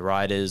 the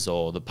riders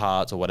or the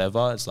parts or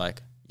whatever, it's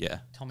like,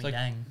 Tommy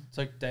Dang. It's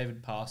like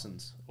David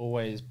Parsons,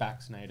 always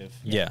backs Native.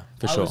 Yeah,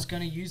 for sure. I was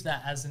going to use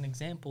that as an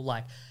example.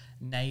 Like,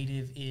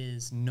 Native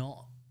is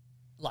not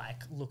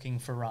like looking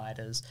for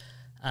riders,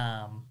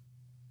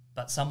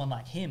 but someone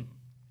like him,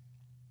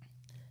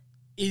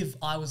 if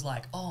I was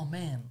like, oh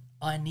man,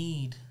 I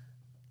need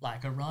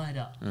like a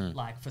rider,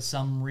 like for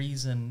some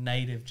reason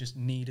Native just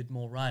needed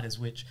more riders,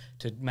 which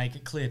to make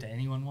it clear to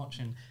anyone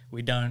watching,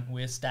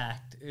 we're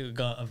stacked, we've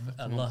got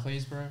a lot.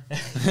 Please, bro.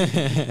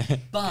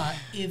 But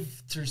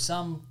if through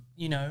some,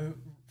 you know,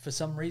 for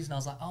some reason I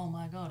was like, oh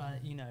my God, I,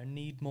 you know,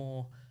 need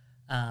more,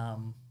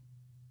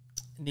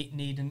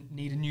 need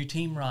a new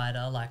team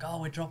rider, like,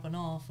 oh, we're dropping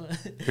off.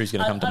 Who's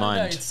going to come to mind?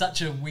 Know, it's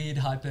such a weird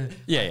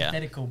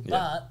hypothetical,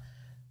 but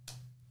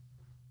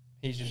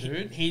he's your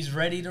dude. He's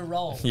ready to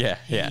roll.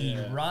 He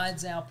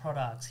rides our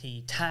products.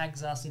 He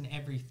tags us in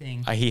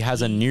everything. He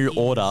has a new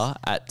order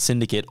at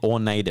Syndicate or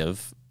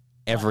Native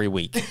every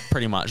week,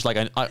 pretty much.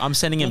 Like I'm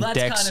sending him that's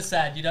decks. That's kind of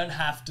sad. You don't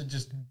have to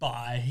just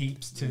buy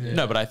heaps to.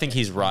 No, but I think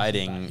he's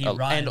riding,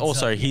 and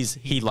also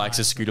he likes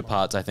his scooter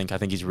parts. I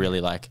think he's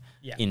really like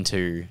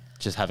into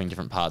just having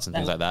different parts and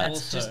things like that.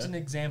 That's just an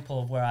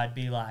example of where I'd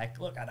be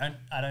like, look,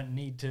 I don't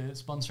need to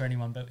sponsor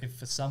anyone, but if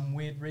for some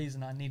weird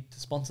reason I need to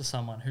sponsor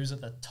someone who's at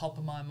the top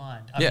of my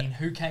mind, I mean,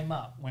 who came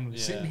up when we were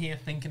sitting here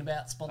thinking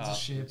about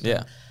sponsorship?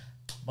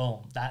 Boom,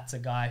 that's a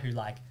guy who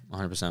like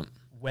 100%.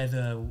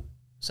 Whether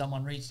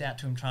someone reached out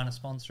to him trying to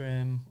sponsor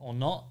him or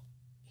not,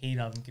 he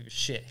doesn't give a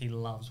shit. He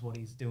loves what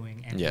he's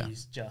doing and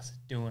he's just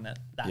doing it.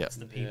 That's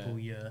the people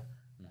you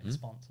like,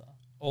 sponsor.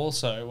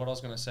 Also, what I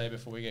was going to say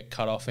before we get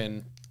cut off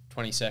in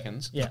 20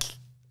 seconds.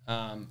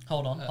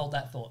 Hold on, hold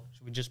that thought.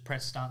 Should we just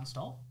press start and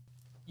stop?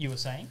 You were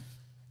saying?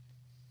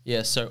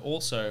 Yeah, so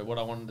also what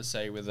I wanted to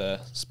say with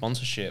a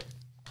sponsorship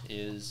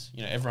is,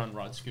 you know, everyone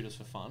rides scooters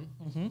for fun.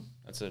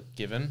 That's a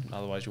given,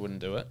 otherwise you wouldn't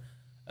do it.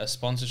 A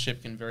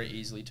sponsorship can very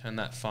easily turn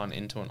that fun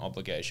into an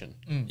obligation.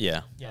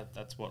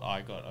 That's what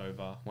I got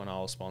over when I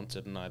was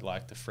sponsored, and I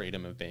like the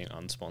freedom of being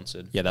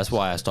unsponsored. Yeah, that's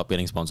why I stopped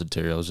getting sponsored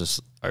too. I was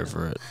just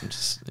over it.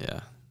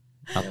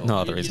 No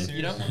other reason.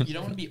 You don't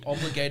want to be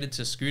obligated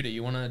to scooter.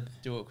 You want to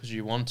do it because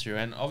you want to,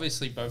 and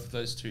obviously both of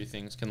those two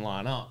things can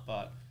line up.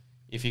 But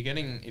if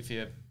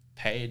you're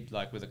paid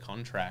like with a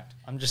contract,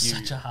 I'm just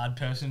such a hard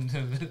person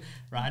to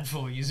ride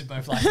for. You're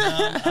both like,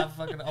 no, I've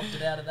fucking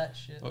opted out of that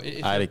shit. Well,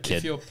 I had a kid.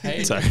 If you're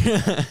paid, Sorry.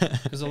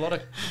 because a lot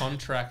of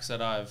contracts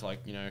that I've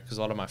like, because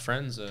a lot of my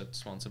friends are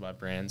sponsored by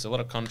brands, a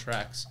lot of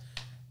contracts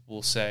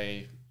will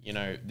say,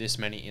 this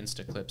many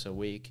Insta clips a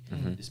week,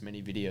 this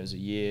many videos a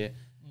year,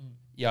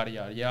 yada,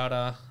 yada,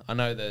 yada. I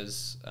know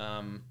there's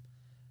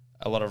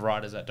a lot of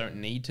riders that don't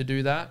need to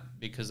do that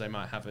because they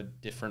might have a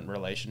different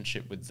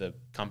relationship with the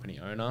company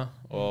owner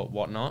or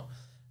whatnot.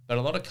 But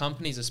a lot of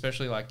companies,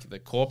 especially like the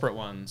corporate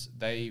ones,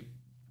 they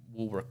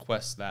will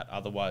request that.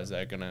 Otherwise,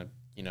 they're going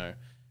to,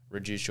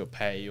 reduce your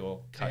pay or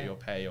cut your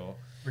pay or...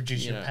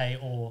 Reduce your pay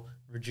or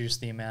reduce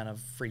the amount of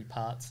free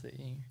parts that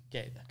you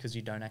get because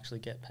you don't actually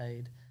get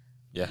paid.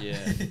 Yeah.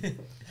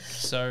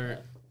 So,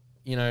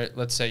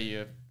 let's say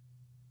you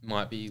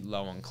might be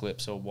low on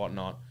clips or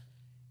whatnot.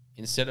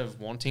 Instead of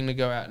wanting to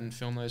go out and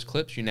film those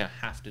clips, you now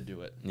have to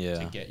do it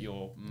to get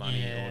your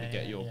money or to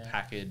get your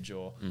package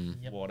or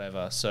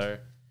whatever. So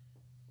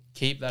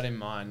keep that in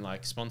mind.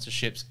 Like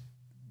sponsorships,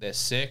 they're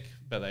sick,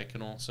 but they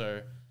can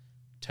also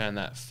turn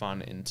that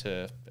fun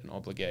into an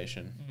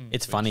obligation.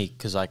 It's funny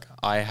because like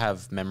I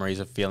have memories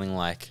of feeling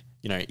like,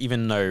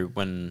 even though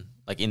when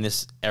like in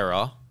this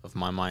era of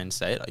my mind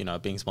state,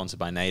 being sponsored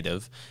by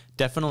Native,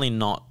 definitely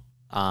not,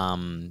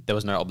 there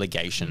was no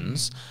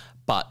obligations,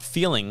 but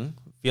feeling,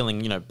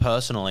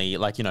 personally,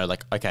 like,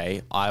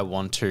 okay, I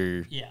want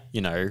to,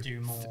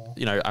 do more.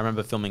 I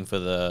remember filming for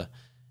the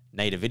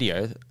Native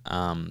video,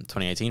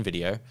 2018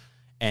 video,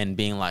 and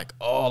being like,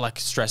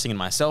 stressing in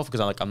myself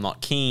because I'm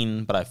not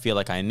keen, but I feel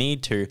like I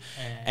need to.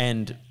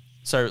 And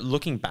so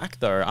looking back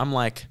though, I'm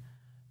like,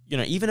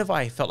 even if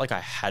I felt like I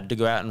had to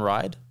go out and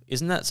ride,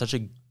 isn't that such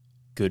a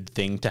good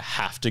thing to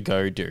have to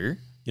go do?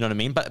 You know what I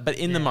mean? But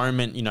in the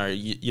moment, you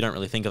don't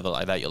really think of it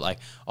like that. You're like,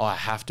 oh, I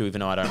have to,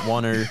 even though I don't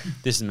want to.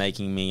 This is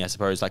making me, I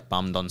suppose, like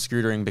bummed on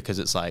Scootering because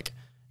it's like,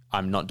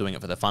 I'm not doing it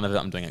for the fun of it.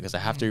 I'm doing it because I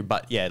have to.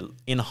 But yeah,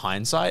 in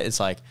hindsight,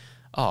 it's like,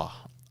 oh,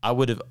 I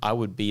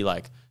would be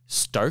like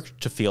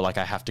stoked to feel like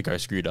I have to go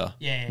scooter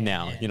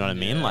now. You know what I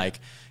mean? Like,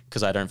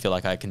 because I don't feel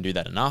like I can do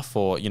that enough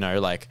or,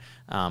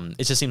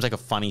 it just seems like a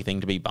funny thing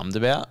to be bummed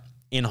about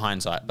in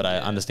hindsight. But I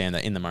understand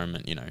that in the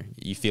moment,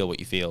 you feel what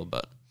you feel,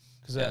 but.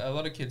 Because a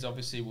lot of kids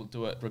obviously will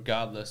do it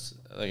regardless.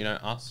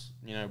 Us,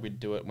 we'd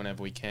do it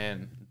whenever we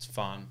can. It's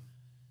fun.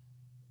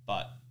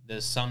 But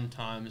there's some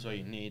times where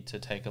you need to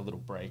take a little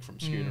break from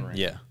scootering.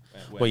 Yeah.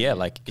 Where you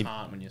like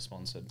can't when you're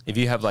sponsored. If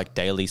you have like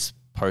daily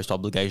post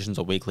obligations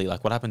or weekly,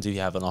 like what happens if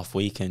you have an off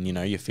week and,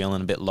 you're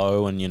feeling a bit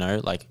low and,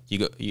 like I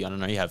don't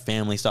know, you have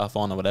family stuff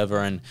on or whatever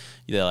and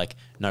they're like,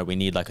 no, we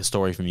need like a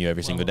story from you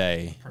every single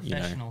day.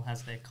 Professional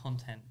has their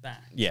content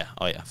back. Yeah.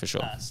 Oh yeah, for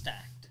sure.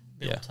 Stacked,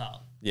 built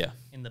up. Yeah.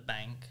 In the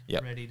bank,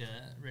 Yep. ready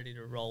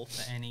to roll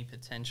for any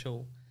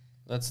potential.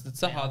 That's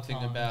the hard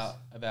thing about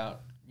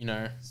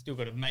Still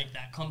got to make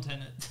that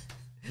content.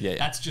 Yeah.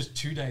 That's just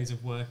 2 days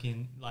of work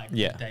in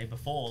the day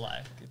before.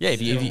 Like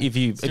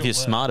if you're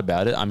smart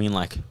about it, I mean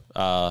like.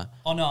 Oh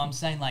no, I'm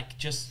saying like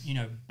just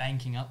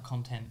banking up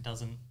content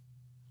doesn't.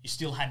 You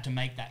still had to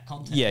make that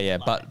content. Yeah,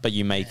 but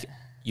you make.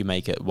 You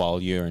make it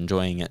while you're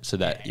enjoying it so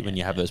that when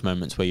you have those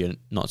moments where you're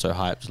not so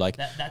hyped, like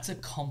that's a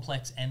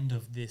complex end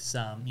of this,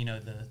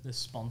 the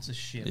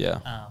sponsorship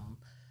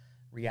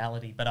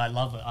reality. But I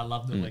love it. I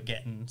love that we're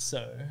getting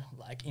so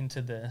like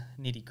into the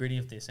nitty gritty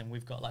of this and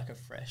we've got like a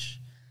fresh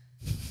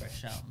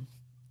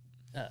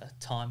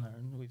timer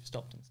and we've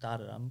stopped and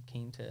started. I'm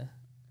keen to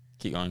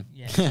keep going.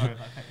 Yeah, sorry if I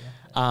cut you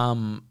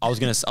off. I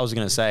was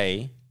gonna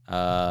say,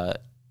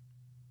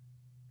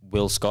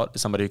 Will Scott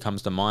is somebody who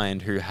comes to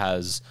mind who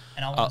has...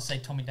 And I want to say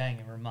Tommy Dang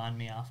and remind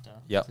me after.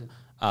 Yep.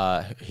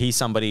 He's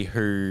somebody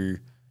who,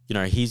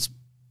 he's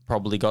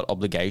probably got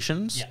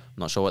obligations. Yeah. I'm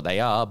not sure what they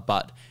are,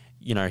 but,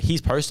 he's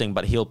posting,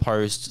 but he'll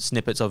post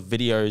snippets of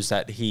videos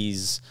that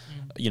he's,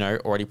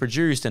 already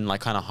produced and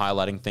like kind of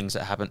highlighting things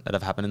that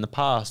have happened in the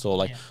past or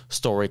like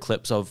story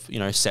clips of,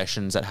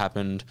 sessions that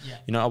happened.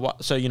 Yeah.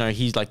 So,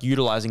 he's like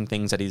utilizing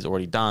things that he's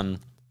already done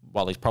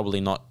while he's probably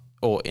not,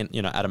 or,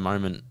 at a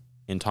moment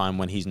in time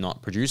when he's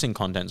not producing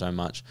content so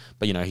much,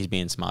 but he's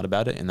being smart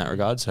about it in that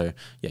regard. So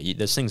yeah,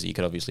 there's things that you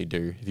could obviously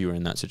do if you were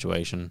in that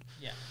situation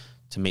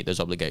to meet those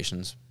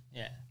obligations.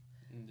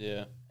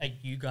 Yeah. Are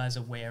you guys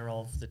aware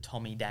of the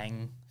Tommy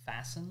Dang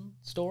Fasten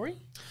story?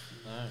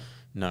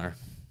 No.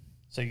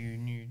 So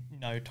you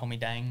know Tommy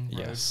Dang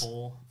rode Yes.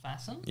 for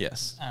Fasten?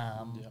 Yes.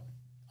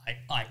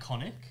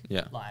 Iconic.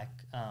 Yeah. Like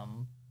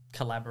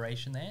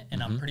collaboration there,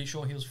 and I'm pretty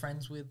sure he was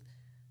friends with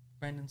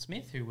Brendan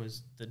Smith, who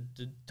was the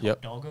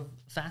top dog of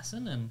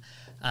Fasten, and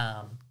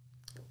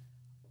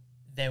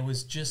there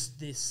was just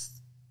this.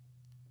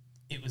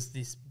 It was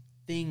this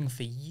thing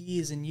for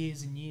years and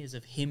years and years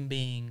of him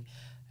being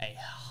a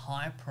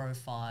high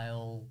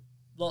profile,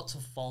 lots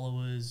of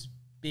followers,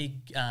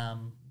 big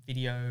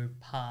video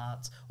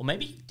parts, or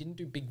maybe he didn't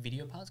do big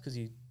video parts because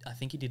I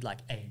think he did like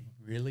a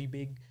really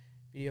big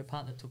video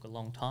part that took a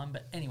long time.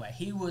 But anyway,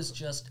 he was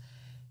just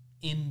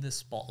in the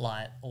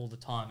spotlight all the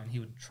time and he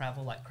would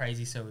travel like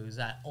crazy. So he was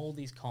at all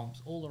these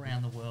comps all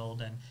around the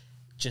world and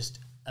just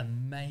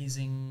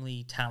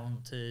amazingly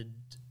talented,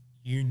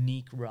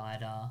 unique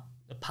rider,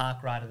 a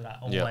park rider that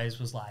I always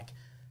was like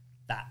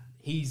that.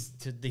 He's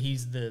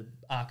the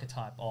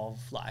archetype of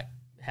like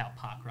how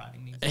park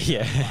riding needs to be.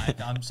 Yeah. Like,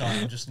 I'm sorry,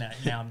 I'm just now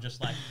I'm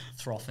just like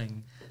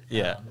frothing.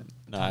 Yeah.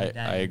 No,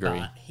 I agree.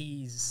 But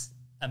he's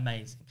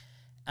amazing.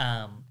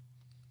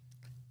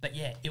 But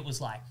yeah, it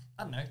was like,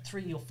 I don't know,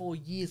 3 or 4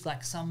 years,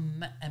 like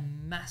a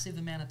massive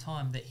amount of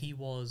time that he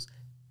was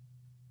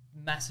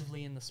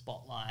massively in the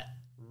spotlight,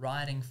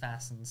 riding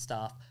fast and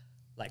stuff,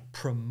 like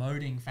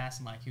promoting fast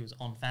and like he was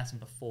on fast and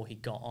before he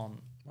got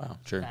on. Wow,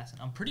 true. Fast.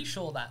 I'm pretty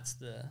sure that's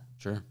the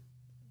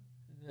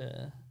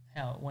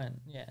how it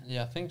went. Yeah.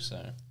 Yeah, I think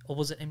so. Or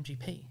was it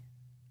MGP?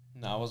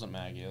 No, it wasn't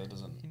Maggie. That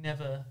He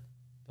never.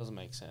 doesn't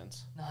make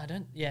sense. No, I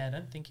don't. Yeah, I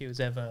don't think he was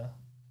ever.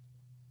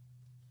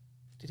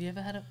 Did he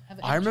ever have an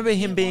I remember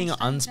him MGP being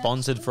on stage,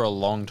 unsponsored actually? for a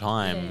long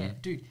time. Yeah,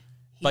 dude.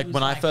 He Like was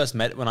when I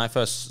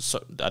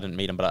didn't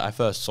meet him, but I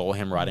first saw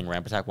him riding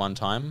Ramp Attack one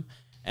time,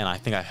 and I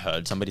think I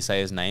heard somebody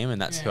say his name,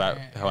 and that's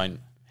how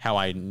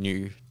I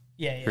knew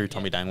who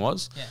Tommy Dang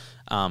was. Yeah.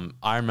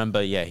 I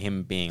remember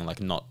him being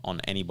like not on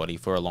anybody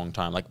for a long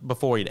time, like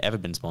before he'd ever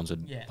been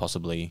sponsored,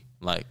 possibly.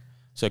 Like,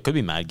 so it could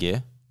be Mad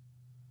Gear.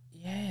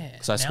 Yeah.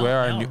 Because I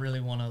swear I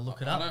really want to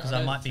look it up because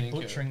I might be think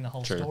butchering the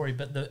whole story.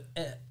 But the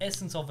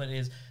essence of it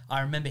is,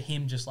 I remember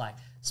him just like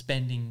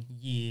spending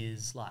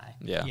years like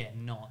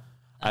not.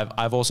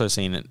 I've also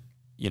seen it,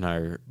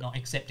 not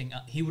accepting.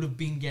 He would have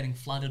been getting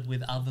flooded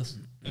with other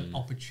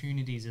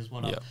opportunities, is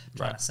what I'm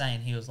trying to say.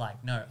 And he was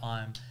like, "No,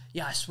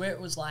 I swear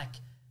it was like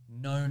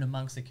known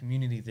amongst the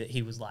community that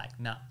he was like,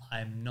 no,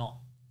 I'm not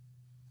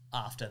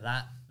after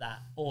that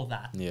or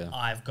that. Yeah.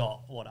 I've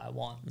got what I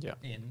want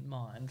in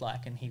mind."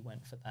 Like, and he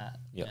went for that.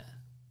 Yep. Yeah.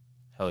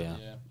 Hell yeah.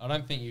 Yeah, I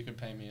don't think you could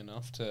pay me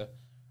enough to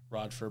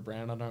ride for a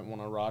brand I don't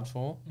want to ride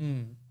for.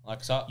 Mm.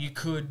 Like, so You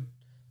could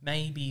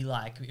maybe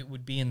like it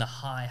would be in the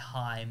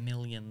high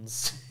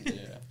millions.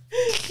 yeah.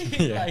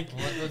 Like,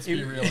 Let's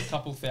be real, a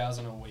couple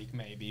thousand a week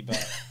maybe,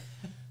 but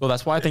Well,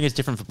 that's why I think it's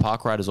different for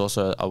park riders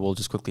also, I will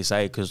just quickly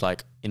say, because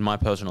like in my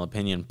personal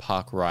opinion,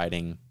 park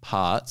riding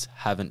parts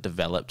haven't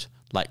developed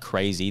like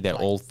crazy. They're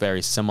all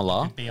very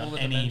similar. be all on the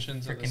any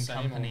dimensions are the freaking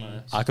same company.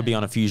 almost. I could be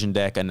on a Fusion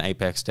deck, an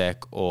Apex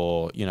deck,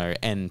 or,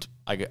 and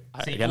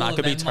See, again, all I of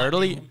could be them might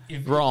totally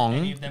if wrong.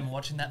 Any of them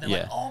watching that, they're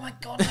Yeah. like, "Oh my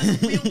god, that's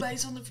the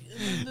wheelbase on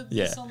the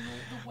this on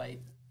the weight."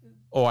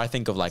 Or I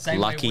think of like Same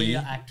Lucky. way we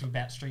are active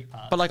about street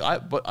parts. But like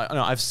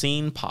I've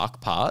seen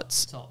park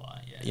parts. It's all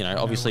right, yeah.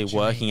 Obviously what you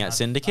working mean. at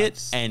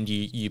Syndicate, and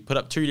you put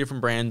up two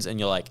different brands, and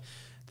you're like,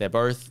 they're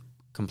both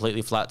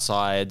completely flat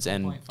sides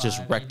and 2.5,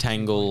 just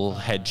rectangle 2.5,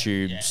 head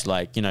tubes.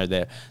 Like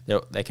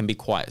they can be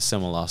quite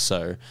similar.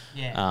 So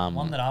yeah,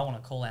 one that I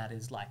want to call out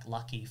is like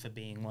Lucky for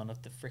being one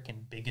of the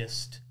freaking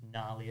biggest,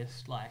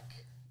 gnarliest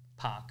like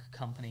park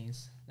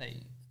companies.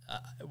 They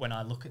when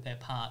I look at their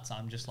parts,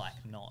 I'm just like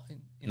not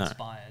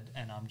inspired,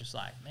 and I'm just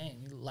like, man,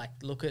 you like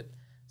look at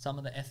some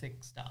of the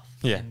ethics stuff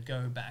and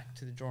go back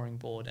to the drawing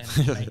board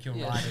and make your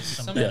riders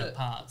some better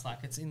parts. Like,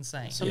 it's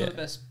insane. Some of the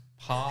best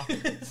park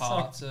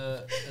parts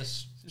are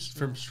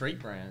from street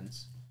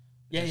brands.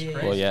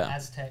 Well,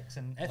 Aztecs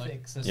and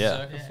ethics. Like and the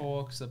Circa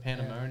Forks, the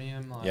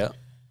Pandemonium. Like,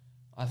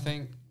 I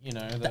think,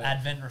 the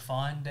Advent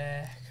Refined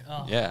deck.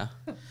 Oh. Yeah.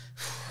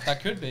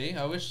 That could be.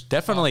 I wish.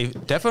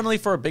 Definitely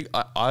for a big.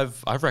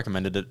 I've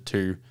recommended it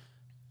to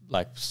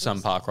like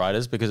some park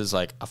riders because it's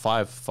like a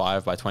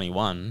 5 by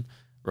 21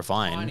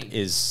 refined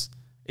is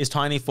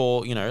tiny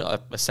for a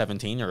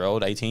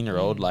 17-year-old,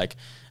 18-year-old like,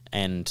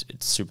 and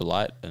it's super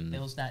light. And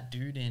there was that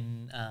dude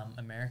in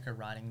America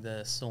riding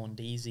the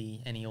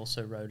Saundesi, and he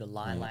also rode a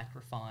Lilac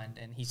refined,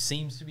 and he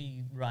seems to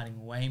be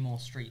riding way more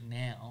street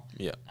now.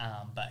 Yeah.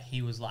 But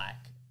he was like,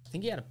 I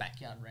think he had a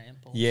backyard ramp.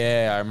 Or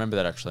I remember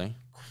that actually.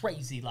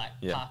 Crazy like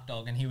park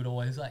dog, and he would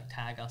always like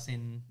tag us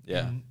in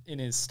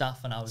his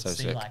stuff, and I would see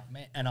sick. like,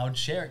 man, and I would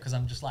share it because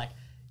I'm just like,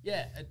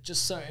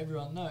 just so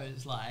everyone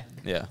knows, like,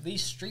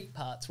 these street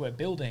parts we're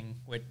building,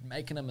 we're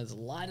making them as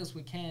light as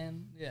we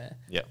can.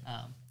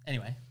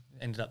 Anyway,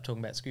 ended up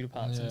talking about scooter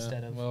parts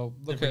instead of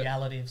the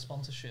reality of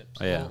sponsorships.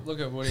 Well, look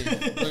at Woody.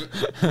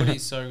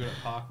 Woody's so good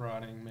at park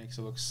riding, makes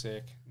it look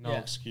sick. No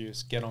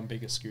excuse. Get on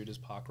bigger scooters,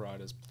 park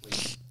riders,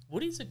 please.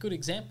 Woody's a good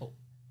example.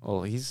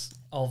 Well, he's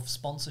of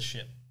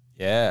sponsorship.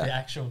 Yeah. The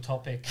actual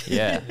topic.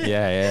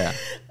 Yeah.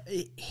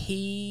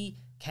 He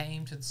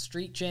came to the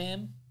Street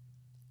Jam,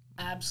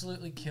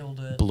 absolutely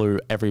killed it. Blew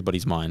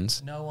everybody's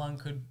minds. No one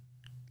could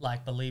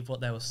like believe what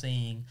they were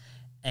seeing,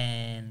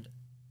 and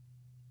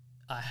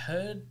I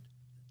heard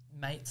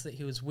mates that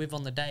he was with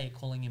on the day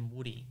calling him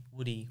Woody.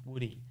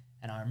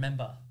 And I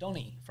remember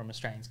Donnie from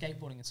Australian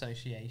Skateboarding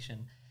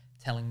Association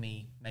telling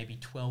me maybe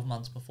 12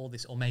 months before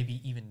this, or maybe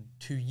even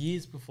 2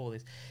 years before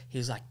this, he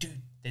was like, dude,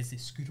 there's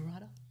this scooter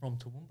rider from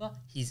Toowoomba.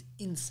 He's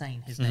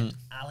insane. His name's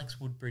Alex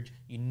Woodbridge.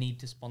 You need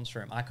to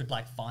sponsor him. I could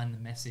like find the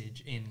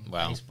message in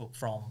Facebook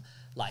from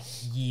like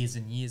years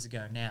and years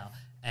ago now.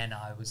 And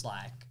I was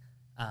like,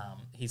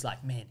 he's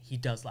like, man, he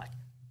does like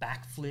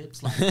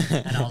backflips. Like,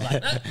 and I was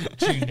like,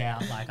 tuned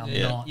out. Like, I'm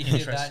not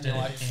interested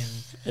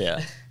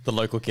in... The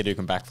local kid who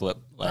can backflip.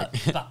 Like,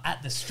 but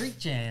at the street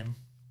jam,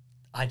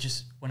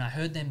 when I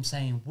heard them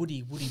saying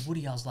Woody,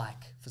 I was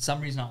like, for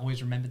some reason, I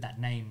always remembered that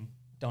name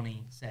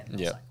Donnie said. And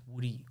I was like,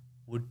 Woody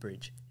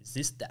Woodbridge. Is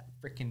this that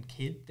freaking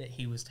kid that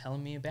he was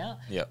telling me about?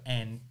 Yeah.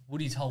 And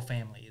Woody's whole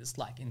family is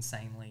like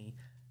insanely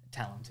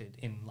talented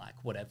in like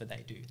whatever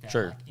they do. They're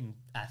Sure.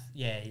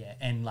 like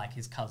and like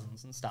his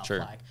cousins and stuff, Sure.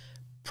 like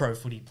pro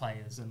footy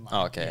players and like.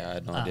 Oh, okay, I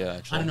had no idea,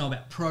 actually. I don't know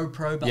about pro,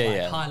 but Yeah, like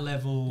yeah. high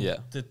level, Yeah.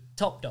 the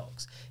top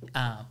dogs.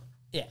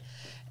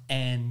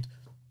 And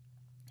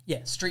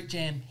Street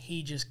Jam,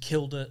 he just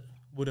killed it.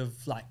 Would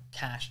have like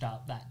cashed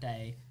up that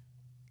day,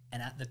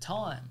 and at the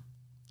time,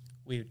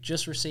 we were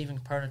just receiving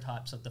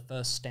prototypes of the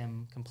first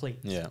stem complete.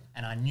 Yeah.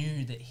 And I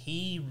knew that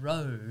he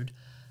rode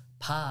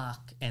park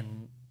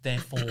and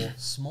therefore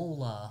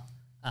smaller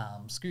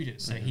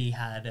scooters. So he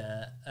had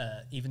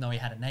even though he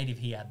had a native,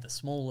 he had the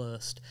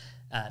smallest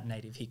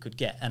native he could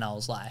get. And I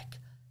was like,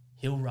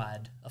 he'll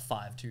ride a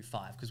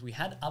 525 because we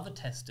had other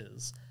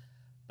testers,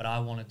 but I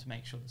wanted to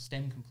make sure the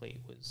stem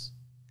complete was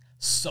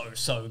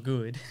so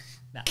good.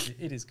 No,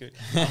 it is good.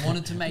 I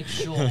wanted to make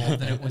sure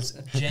that it was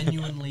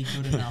genuinely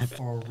good enough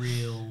for a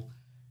real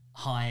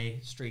high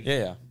street,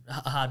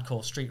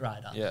 hardcore street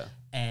rider,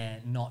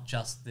 and not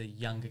just the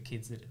younger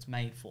kids that it's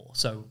made for.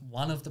 So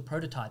one of the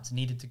prototypes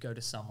needed to go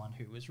to someone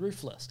who was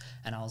ruthless,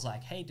 and I was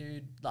like, "Hey,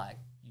 dude, like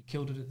you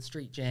killed it at the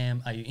street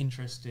jam. Are you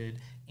interested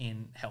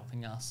in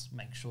helping us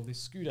make sure this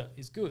scooter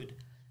is good?"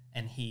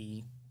 And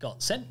he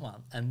got sent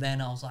one, and then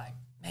I was like,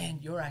 "Man,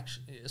 you're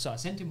actually..." So I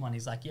sent him one.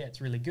 He's like, "Yeah,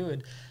 it's really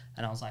good."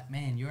 And I was like,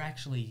 "Man, you're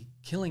actually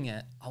killing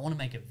it. I want to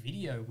make a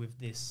video with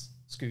this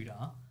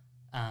scooter.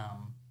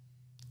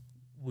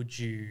 Would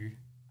you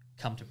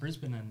come to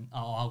Brisbane and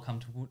I'll come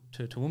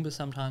to Toowoomba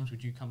sometimes.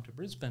 Would you come to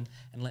Brisbane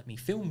and let me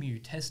film you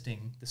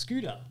testing the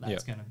scooter?"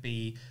 That's going to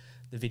be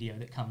the video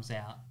that comes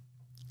out.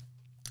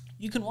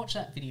 You can watch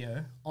that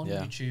video on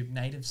YouTube,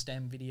 native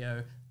stem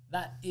video.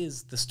 That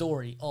is the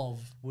story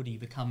of Woody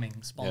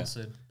becoming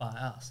sponsored by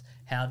us.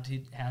 How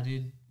did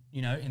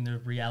in the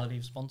reality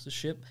of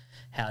sponsorship,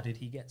 how did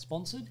he get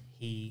sponsored?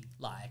 He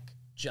like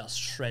just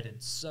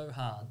shredded so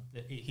hard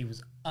that he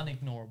was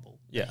unignorable.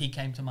 Yeah. He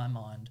came to my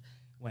mind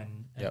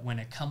when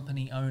a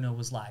company owner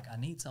was like, "I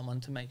need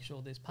someone to make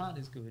sure this part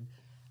is good,"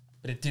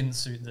 but it didn't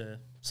suit the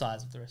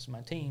size of the rest of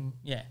my team.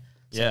 Yeah.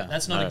 So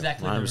that's not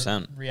exactly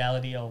 100%. the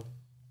reality of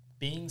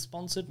being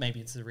sponsored. Maybe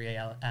it's the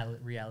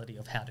reality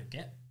of how to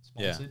get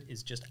sponsored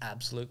is just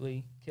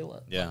absolutely kill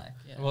it. Yeah.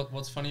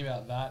 What's funny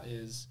about that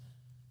is,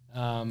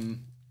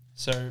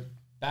 so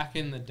back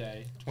in the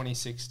day,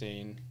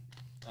 2016,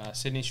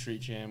 Sydney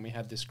Street Jam, we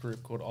had this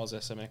group called Oz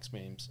SMX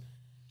Memes.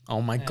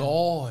 Oh my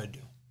God.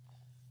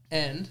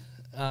 And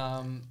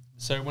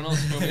so when I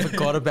was filming... I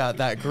forgot about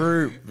that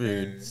group,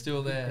 dude.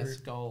 Still there,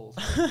 Skulls.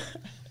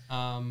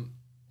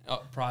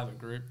 Private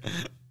group,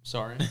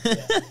 sorry.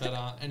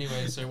 But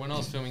anyway, so when I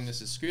was filming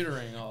this at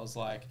Scootering, I was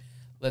like,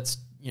 let's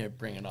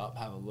bring it up,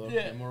 have a look.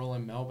 And we're all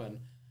in Melbourne.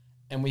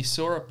 And we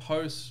saw a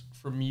post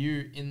from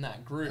you in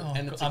that group. Oh,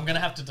 and it's I'm going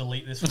to have to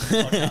delete this from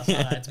the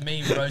podcast. It's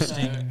me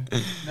roasting.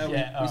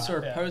 We saw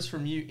a post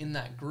from you in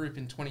that group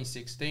in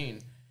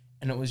 2016.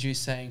 And it was you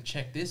saying,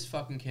 "Check this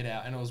fucking kid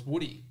out." And it was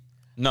Woody.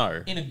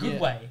 No. In a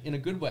good way. In a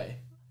good way.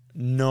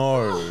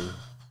 No.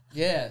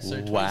 Yeah, so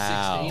 2016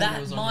 Wow. it That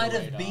was on might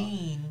your have radar.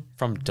 been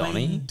From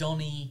Donnie? when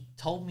Donnie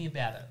told me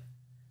about it.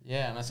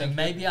 Yeah, and I So think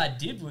maybe I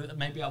did.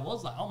 Maybe I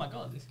was like, "Oh my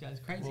God, this guy's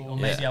crazy." Well, or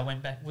maybe I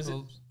went back.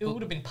 It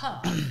would have been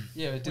Park.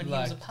 yeah, it did when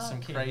he was like a park some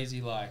kid.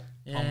 crazy like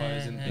Yeah,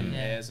 combos in yeah.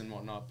 airs and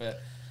whatnot.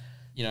 But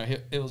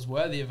it was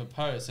worthy of a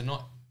post, and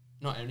not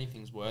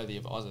anything's worthy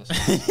of Oz.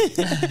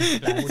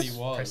 But Woody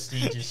was.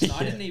 Prestigious. And I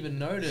didn't even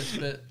notice,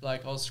 but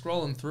like I was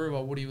scrolling through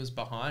while Woody was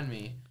behind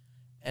me,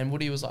 and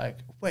Woody was like,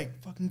 "Wait,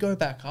 fucking go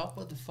back up!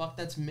 What the fuck?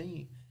 That's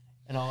me."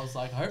 And I was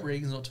like, "I hope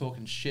Regan's not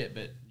talking shit,"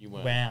 but you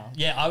weren't. Wow.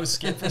 Yeah, I was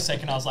scared for a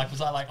second. I was like,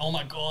 "Oh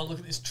my God, look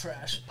at this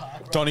trash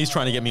Park." Donnie's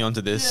trying to get me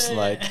onto this. Yeah.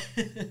 Like,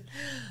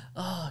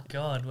 oh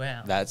God,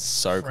 wow. that's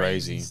so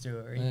crazy.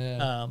 story.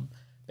 Yeah.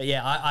 But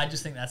yeah, I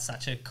just think that's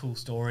such a cool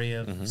story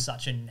of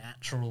such a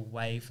natural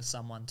way for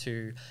someone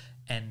to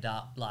end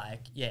up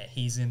like,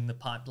 he's in the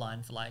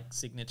pipeline for like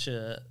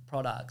signature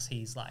products.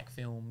 He's like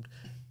filmed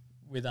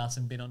with us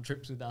and been on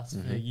trips with us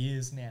for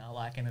years now.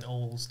 Like, and it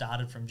all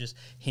started from just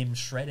him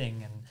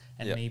shredding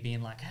and me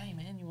being like, "Hey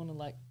man, you want to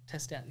like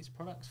test out these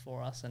products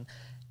for us?" And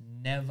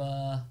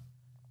never,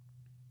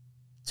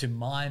 to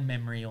my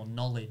memory or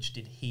knowledge,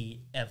 did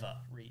he ever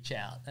reach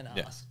out and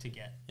ask to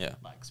get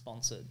like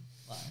sponsored.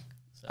 Like,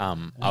 so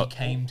we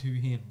came to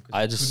him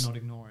because we could not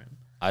ignore him.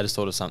 I just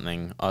thought of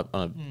something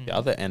on the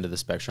other end of the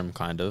spectrum,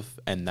 kind of,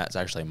 and that's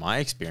actually my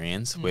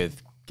experience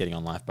with getting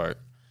on Lifeboat.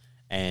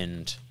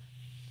 And,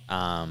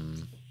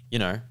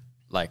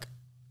 like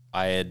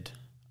I had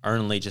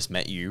only just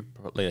met you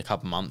probably a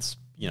couple months,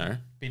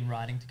 Been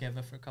riding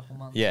together for a couple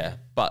months. Yeah,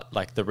 but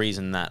like the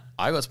reason that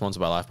I got sponsored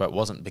by Lifeboat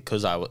wasn't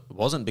because I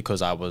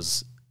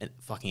was a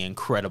fucking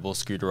incredible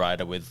scooter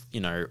rider with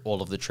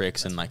all of the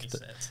tricks and like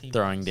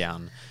throwing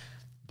down,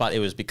 but it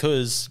was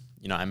because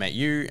you know, I met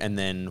you, and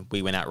then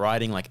we went out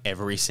riding like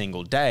every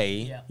single day.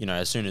 Yeah. You know,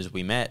 as soon as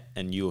we met,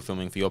 and you were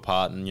filming for your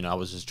part, and you know, I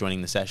was just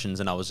joining the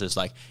sessions, and I was just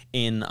like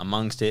in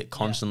amongst it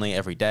constantly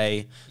every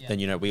day. Yeah. Then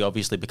you know, we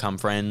obviously become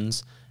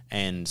friends,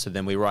 and so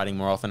then we're riding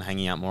more often,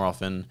 hanging out more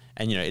often,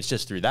 and you know, it's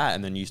just through that,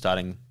 and then you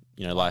starting,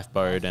 you know,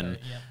 Lifeboat, and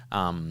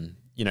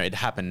you know, it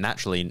happened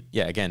naturally.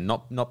 Yeah, again,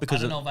 not because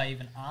I don't know if I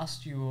even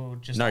asked you or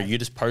just no, like, you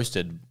just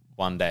posted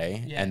one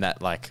day, and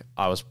that like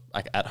I was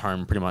like at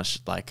home pretty much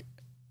like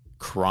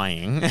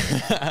crying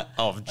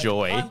of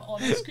joy. I'm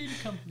on a scooter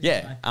company.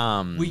 Yeah.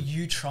 Like, were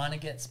you trying to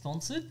get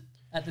sponsored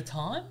at the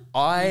time?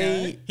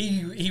 I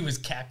he was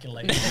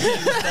calculating.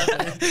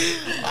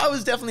 I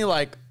was definitely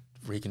like,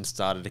 Regan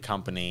started a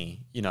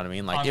company. You know what I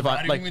mean? Like I'm if I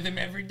riding like with him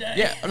every day.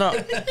 yeah,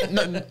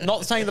 no,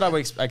 not saying that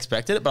I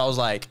expected it, but I was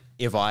like,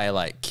 if I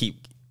like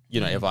keep, you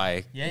know, if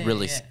I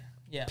really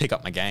pick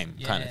up my game,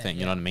 kind of thing.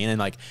 You know what I mean? And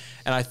like,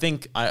 and I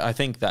think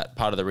that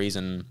part of the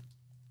reason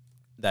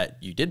that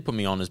you did put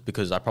me on is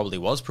because I probably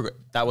was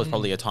that was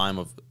probably a time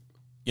of,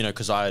 you know,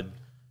 because I'd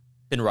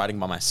been riding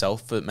by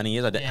myself for many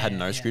years. I had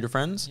no scooter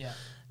friends,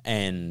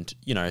 and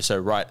you know,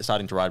 so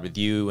starting to ride with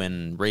you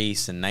and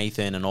Reese and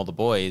Nathan and all the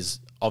boys.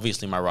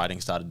 Obviously, my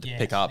riding started to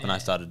pick up, and I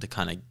started to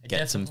kind of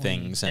get some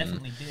things.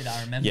 Definitely did.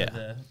 I remember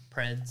the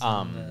Preds.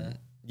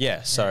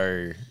 And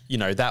so you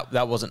know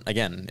that wasn't,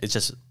 again. It's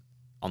just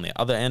on the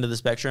other end of the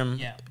spectrum.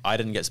 Yeah. I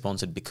didn't get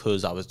sponsored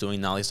because I was doing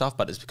gnarly stuff,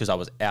 but it's because I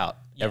was out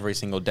every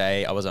single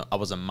day. I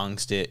was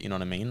amongst it. You know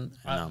what I mean?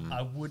 And,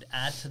 I would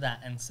add to that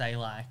and say,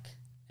 like,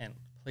 and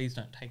please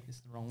don't take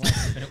this the wrong way,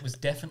 but it was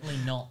definitely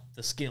not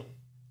the skill.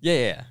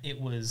 Yeah. It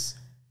was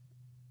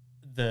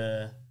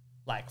the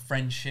like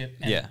friendship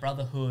and the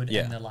brotherhood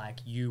and the like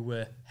you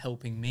were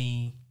helping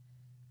me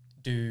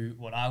do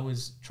what I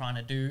was trying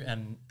to do,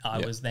 and I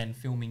was then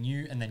filming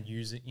you and then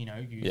using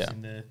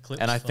the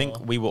clips. And I think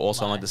we were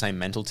also on like the same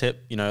mental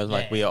tip, you know,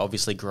 like we are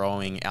obviously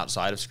growing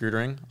outside of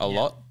scootering a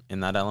lot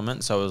in that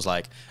element. So it was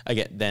like,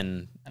 again,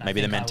 then and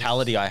maybe the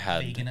mentality I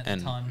had vegan at the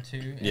time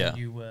too, and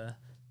you were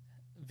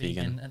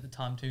vegan at the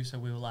time too. So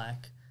we were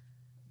like,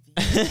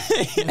 we were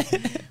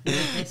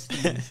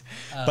besties.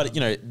 But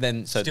you know,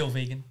 then so still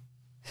vegan.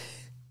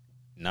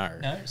 No,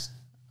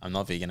 I'm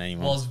not vegan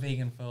anymore. Was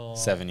vegan for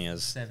 7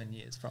 years. 7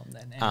 years from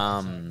then.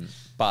 Anyway,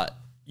 but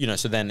you know,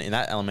 so then in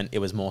that element, it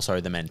was more so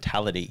the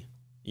mentality,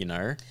 you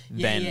know,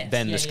 than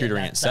the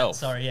scootering itself.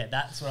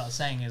 That's what I was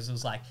saying. It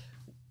was like,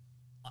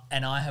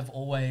 and I have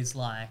always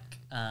like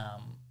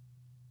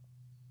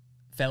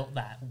felt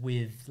that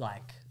with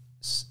like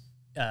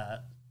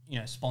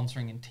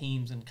sponsoring and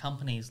teams and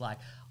companies. Like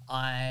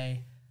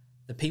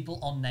the people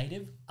on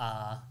Native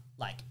are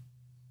like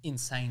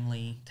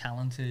insanely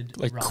talented,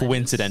 like riders.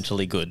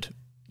 Coincidentally good.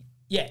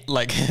 Yeah,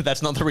 like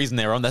that's not the reason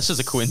they're on. That's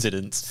just a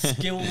coincidence.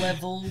 Skill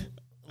level,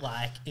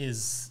 like,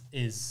 is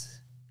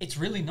it's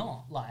really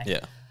not like.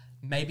 Yeah.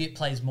 Maybe it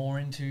plays more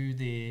into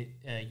the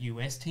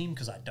US team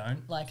because I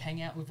don't like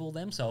hang out with all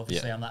them. So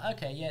obviously I'm like,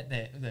 okay,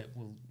 they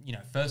will, you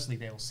know, firstly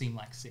they will seem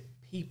like sick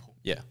people.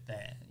 Yeah.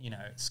 They're, you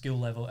know, skill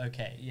level,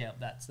 okay, yeah,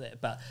 that's there.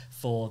 But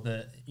for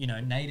the, you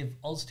know, Native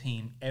Oz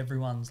team,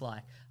 everyone's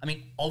like, I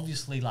mean,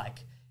 obviously like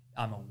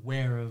I'm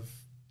aware of,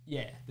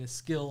 the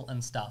skill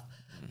and stuff,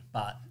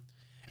 but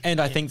and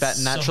I think that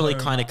naturally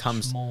kind of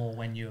comes more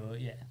when you're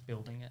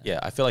building it. Yeah,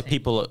 I feel like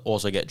people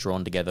also get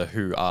drawn together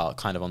who are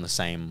kind of on the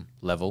same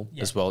level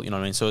as well. You know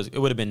what I mean? So it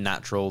would have been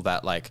natural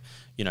that like,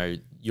 you know,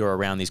 you're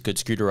around these good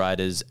scooter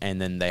riders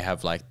and then they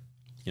have like,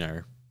 you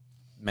know,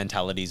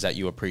 mentalities that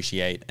you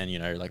appreciate and, you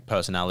know, like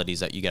personalities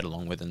that you get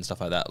along with and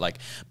stuff like that. Like,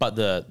 but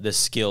the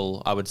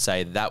skill, I would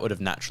say that would have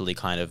naturally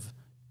kind of,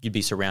 you'd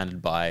be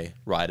surrounded by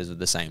riders with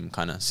the same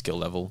kind of skill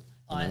level.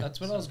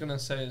 That's what I was going to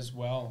say as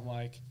well.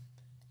 Like,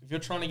 if you're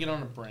trying to get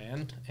on a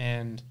brand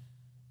and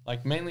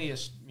like mainly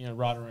a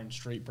rider owned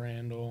street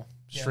brand or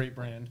street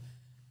brand,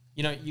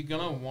 you know, you're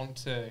going to want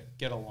to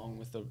get along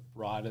with the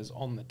riders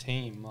on the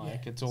team.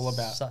 Like it's all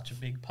about such a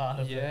big part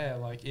of it. Yeah.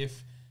 Like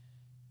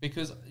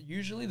because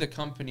usually the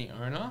company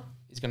owner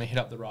is going to hit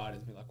up the riders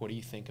and be like, what do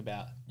you think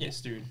about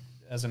this dude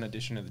as an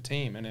addition to the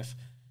team? And if,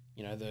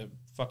 you know, the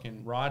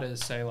fucking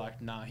riders say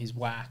like, nah, he's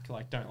whack,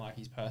 like don't like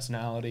his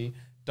personality,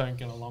 don't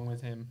get along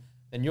with him,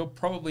 then you're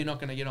probably not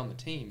going to get on the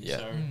team. Yeah.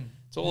 So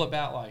it's all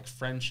about like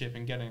friendship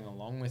and getting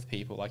along with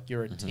people. Like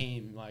you're a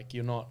team. Like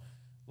you're not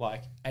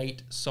like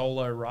 8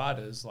 solo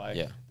riders. Like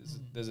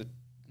there's a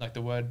like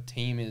the word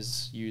team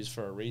is used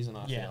for a reason.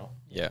 I feel.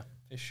 Yeah,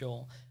 for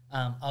sure.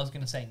 I was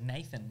going to say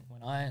Nathan,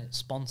 when I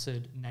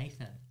sponsored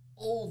Nathan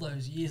all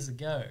those years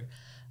ago,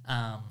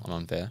 on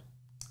Unfair.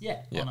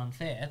 Yeah, on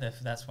Unfair.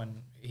 That's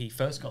when he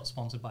first got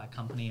sponsored by a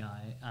company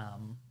I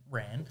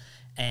ran,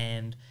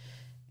 and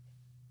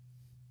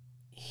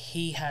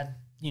he had,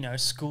 you know,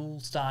 school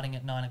starting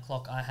at 9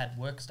 o'clock. I had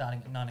work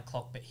starting at 9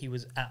 o'clock, but he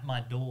was at my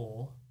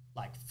door,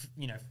 like,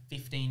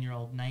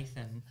 15-year-old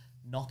Nathan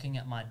knocking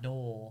at my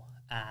door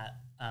at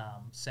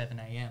 7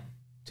 a.m.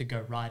 to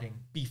go riding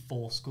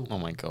before school. Oh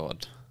my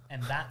God.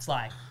 And that's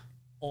like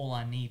all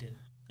I needed.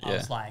 I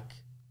was like,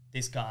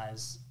 this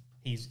guy's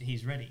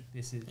he's ready.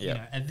 This is,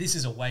 Yeah. and this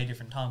is a way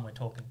different time. We're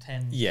talking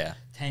 10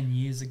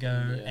 years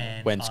ago. Yeah.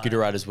 And When scooter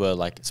riders were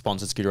like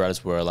sponsored scooter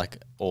riders were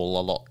like all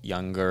a lot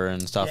younger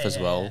and stuff as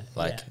well.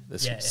 Like the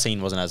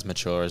scene wasn't as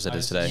mature as it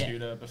is today.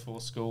 Scooter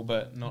before school,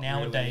 but not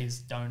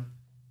nowadays really.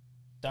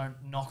 Don't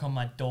knock on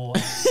my door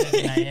at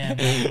 7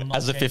 a.m.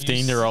 As a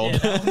 15-year-old.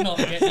 That will not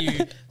get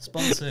you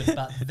sponsored.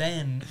 But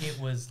then it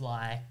was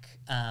like,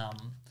 I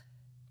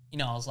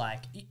was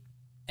like,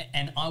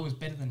 and I was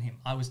better than him.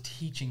 I was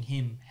teaching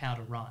him how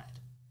to ride.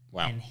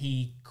 Wow. And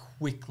he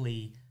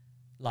quickly,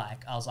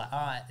 like, I was like,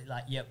 all right,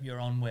 like, yep, you're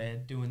on. We're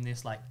doing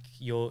this. Like,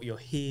 you're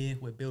here.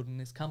 We're building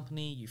this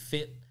company. You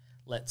fit.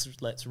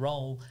 Let's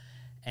roll.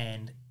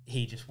 And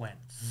he just went,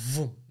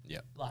 vroom.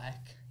 Yep.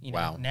 Like,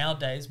 Wow.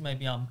 nowadays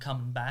maybe I'm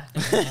coming back.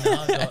 And,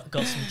 I've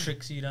got some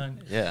tricks you don't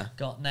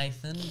got,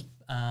 Nathan.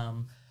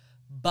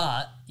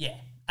 But yeah,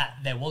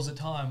 there was a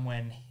time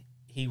when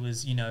he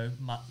was,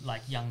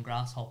 like young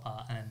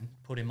grasshopper, and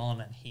put him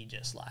on, and he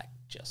just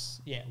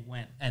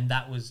went. And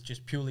that was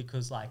just purely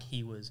because like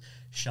he was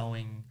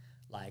showing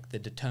like the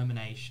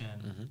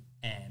determination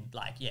and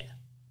like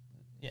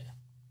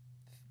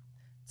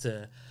it's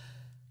a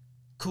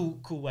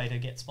cool way to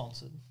get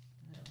sponsored.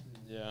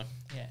 Yeah.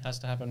 Yeah. Has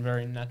to happen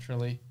very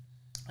naturally.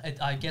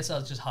 I guess I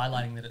was just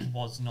highlighting that it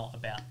was not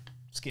about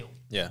skill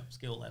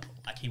level.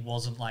 Like he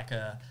wasn't like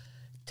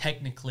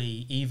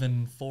technically,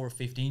 even for a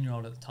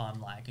 15-year-old at the time,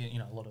 like,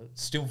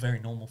 still very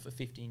normal for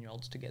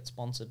 15-year-olds to get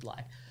sponsored.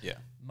 Like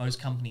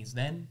most companies,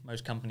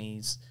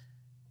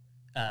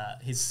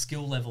 his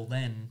skill level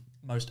then,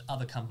 most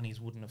other companies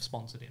wouldn't have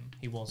sponsored him.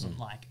 He wasn't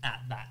like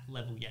at that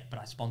level yet, but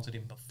I sponsored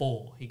him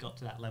before he got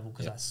to that level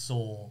because I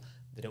saw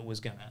that it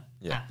was going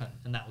to happen.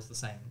 And that was the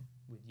same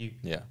with you.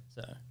 Yeah.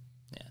 So,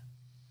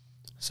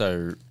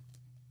 So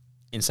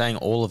in saying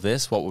all of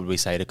this, what would we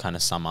say to kind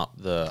of sum up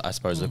the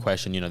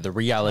question, the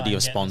reality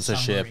of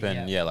sponsorship summary,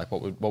 and like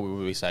what would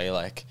we say?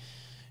 Like,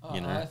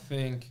 I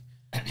think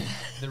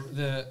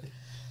the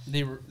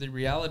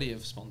reality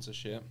of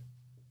sponsorship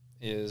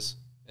is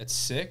it's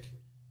sick,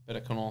 but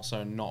it can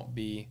also not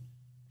be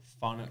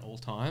fun at all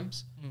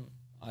times.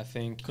 I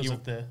think because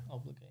of the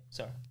obligation.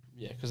 Sorry.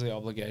 Yeah, because of the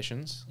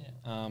obligations.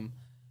 Yeah.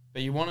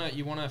 But you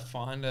wanna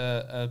find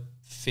a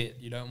fit.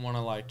 You don't want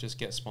to like just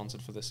get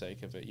sponsored for the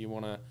sake of it. You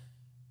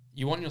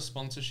want your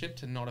sponsorship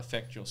to not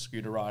affect your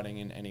scooter riding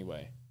in any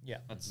way. Yeah,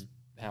 that's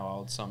how I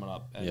would sum it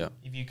up. And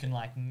if you can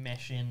like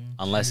mesh in,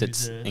 unless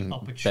it's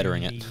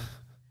bettering it.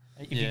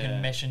 If you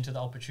can mesh into the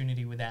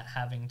opportunity without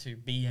having to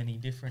be any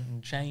different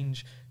and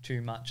change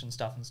too much and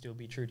stuff, and still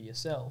be true to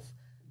yourself,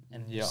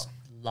 and just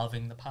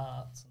loving the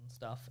parts and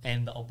stuff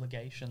and the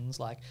obligations.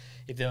 Like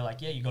if they're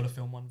like, you got to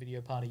film one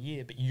video part a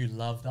year, but you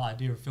love the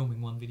idea of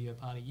filming one video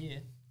part a year,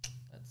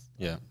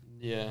 that's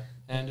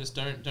and just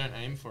don't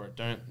aim for it.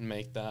 Don't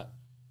make that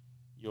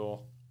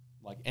your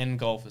like end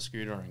goal for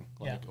scootering.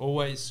 Like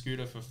always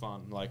scooter for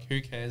fun. Like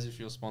who cares if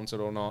you're sponsored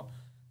or not?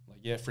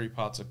 Like free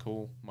parts are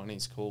cool,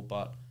 money's cool,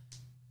 but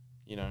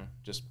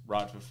just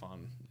ride for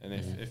fun. And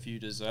if you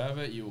deserve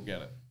it, you will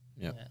get it.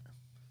 Yeah.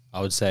 I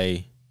would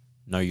say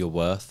know your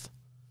worth.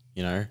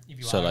 If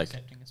you are like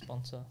accepting a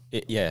sponsor.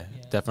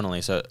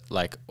 Definitely. So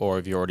like, or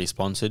if you're already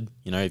sponsored,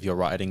 if your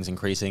rating's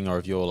increasing, or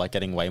if you're like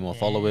getting way more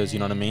followers, you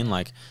know what I mean?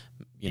 Like,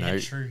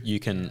 you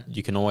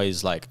can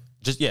always like,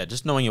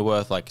 just knowing your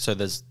worth. Like, so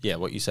there's,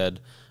 what you said,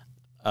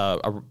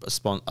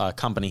 a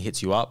company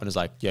hits you up and is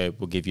like,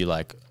 we'll give you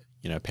like,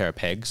 a pair of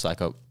pegs,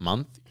 like a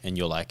month, and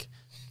you're like,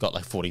 got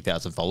like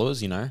 40,000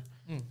 followers, you're going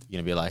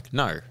to be like,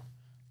 no,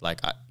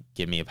 like,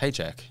 give me a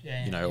paycheck,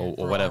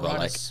 or whatever.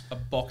 Like a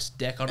box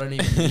deck, I don't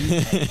even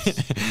need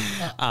pegs.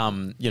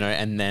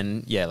 And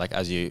then, like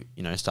as you,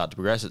 start to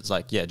progress, it's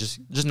like,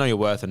 just know your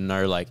worth and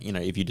know like,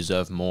 if you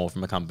deserve more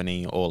from a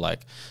company, or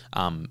like,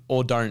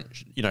 or don't,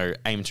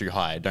 aim too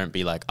high. Don't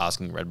be like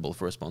asking Red Bull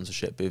for a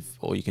sponsorship if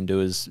all you can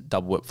do is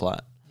double whip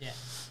flat. Yeah.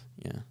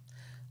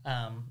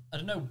 I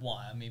don't know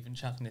why I'm even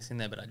chucking this in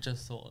there, but I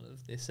just thought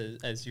of this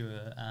as you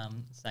were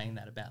saying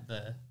that about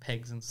the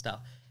pegs and stuff.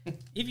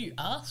 If you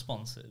are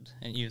sponsored,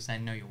 and you were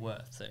saying know your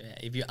worth, so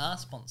if you are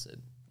sponsored,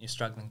 you're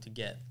struggling to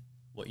get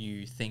what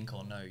you think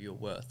or know you're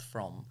worth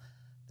from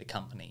the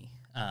company,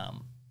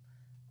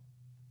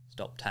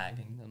 stop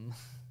tagging them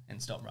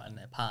and stop writing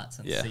their parts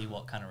and see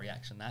what kind of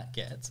reaction that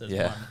gets. As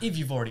one, if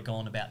you've already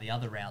gone about the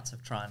other routes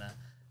of trying to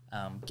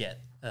get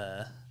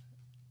a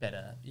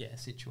better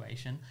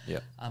situation.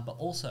 But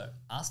also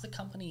ask the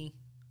company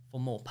for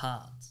more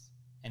parts,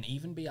 and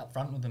even be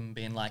upfront with them,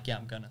 being like,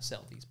 I'm going to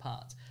sell these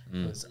parts.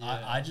 Because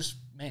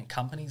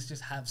companies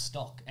just have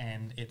stock,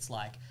 and it's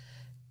like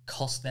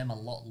cost them a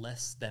lot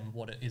less than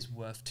what it is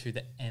worth to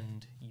the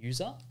end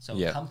user. So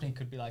a company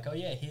could be like,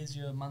 here's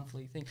your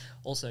monthly thing.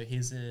 Also,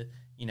 here's a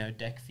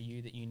deck for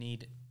you that you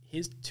need.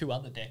 Here's 2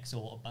 other decks,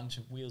 or a bunch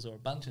of wheels, or a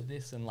bunch of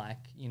this, and like,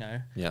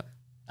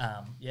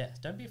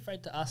 don't be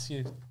afraid to ask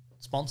your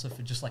sponsor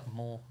for just like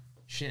more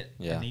shit,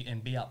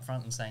 and be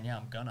upfront and saying,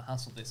 I'm going to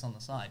hustle this on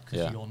the side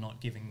because you're not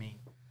giving me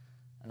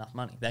enough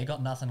money. They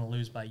got nothing to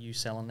lose by you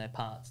selling their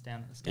parts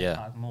down at the skate Yeah.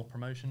 park. More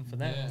promotion for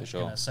them. Yeah. For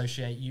sure. Gonna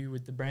associate you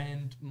with the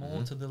brand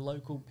more to the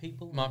local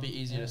people. It might be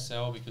easier to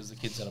sell because the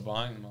kids that are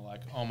buying them are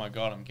like, oh my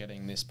God, I'm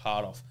getting this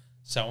part off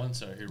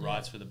so-and-so who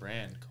rides for the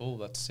brand. Cool,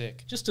 that's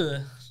sick. Just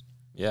a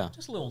Yeah.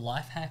 little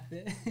life hack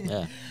there.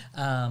 Yeah.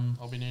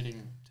 I'll be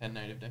needing 10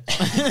 native decks.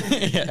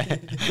 Yeah.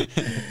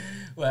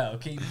 Well,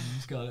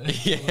 Keaton's got a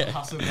little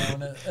hustle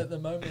going at the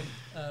moment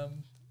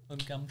on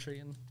Gumtree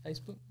and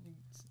Facebook.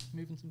 He's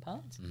moving some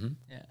parts.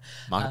 Yeah.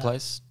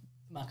 Marketplace.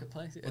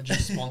 Marketplace. Yeah. Or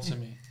just sponsor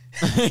me.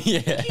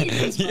 Yeah.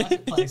 Keaton's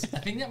Marketplace. I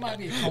think that might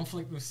be a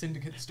conflict with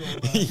Syndicate Store.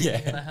 But I think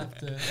we're gonna have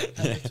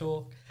to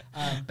talk.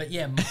 But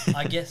yeah,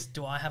 I guess,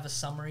 do I have a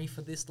summary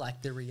for this?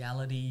 Like the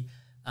reality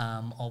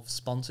of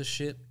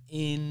sponsorship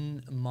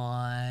in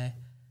my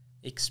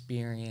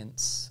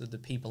experience, the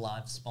people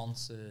I've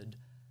sponsored,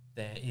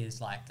 there is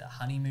like the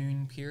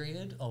honeymoon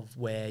period of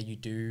where you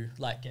do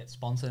like get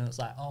sponsored and it's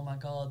like, oh my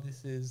God,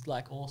 this is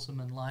like awesome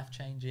and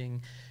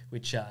life-changing,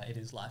 which it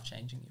is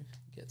life-changing if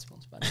you get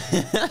sponsored by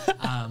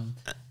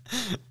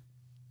Nike.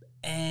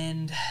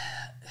 And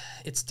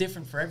it's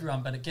different for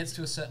everyone, but it gets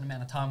to a certain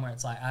amount of time where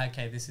it's like,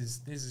 okay, this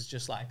is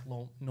just like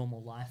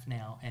normal life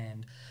now.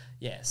 And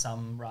yeah,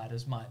 some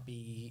riders might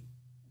be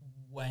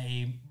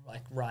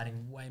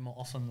riding way more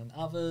often than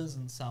others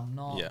and some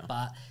not. Yeah.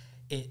 But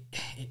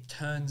it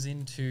turns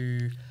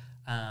into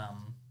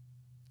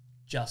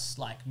just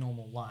like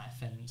normal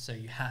life, and so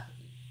you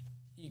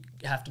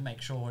have to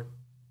make sure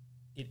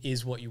it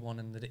is what you want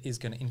and that it is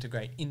going to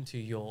integrate into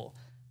your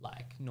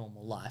like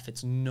normal life.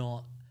 It's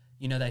not,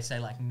 they say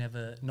like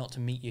not to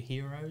meet your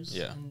heroes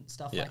and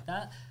stuff like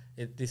that.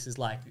 This is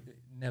like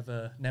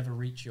never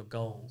reach your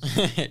goals.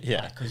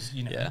 Yeah. Because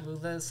well,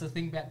 that's the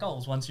thing about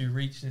goals. Once you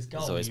reach this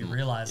goal, always you more,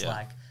 realize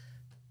like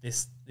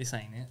this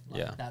ain't it. Like,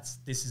 Yeah.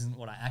 this isn't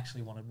what I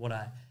actually wanted. What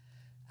I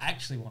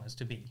actually want is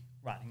to be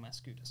riding my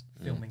scooters,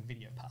 filming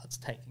video parts,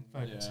 taking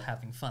photos,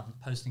 having fun,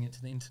 posting it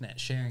to the internet,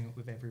 sharing it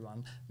with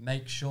everyone.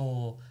 Make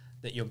sure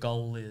that your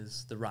goal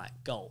is the right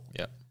goal.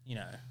 Yeah.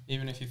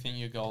 Even if you think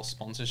your goal is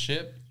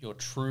sponsorship, your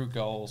true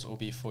goals will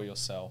be for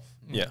yourself.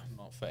 Yeah.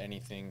 Not for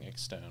anything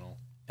external.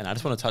 And I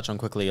just want to touch on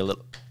quickly a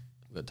little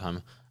bit of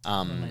time.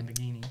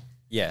 Lamborghini.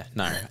 Yeah,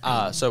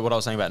 no. So what I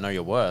was saying about know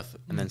your worth,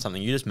 and then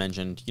something you just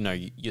mentioned,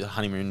 your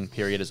honeymoon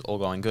period is all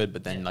going good,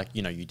 but then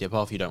you dip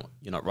off, you're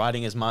not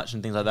riding as much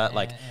and things like that.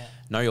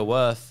 Know your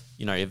worth.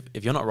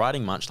 If you're not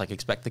riding much, like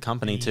expect the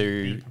company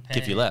to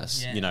give you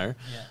less.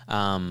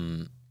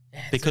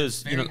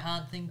 Because it's a very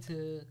hard thing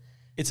to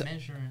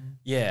measure.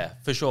 Yeah,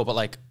 for sure.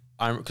 But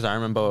because I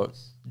remember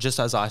just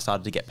as I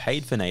started to get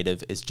paid for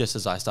native, it's just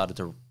as I started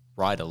to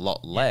ride a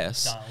lot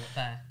less. Dial it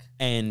back.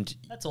 And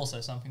that's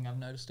also something I've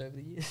noticed over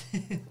the years.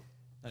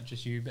 Not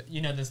just you, but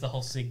there's the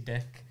whole SIG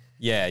deck.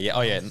 Yeah.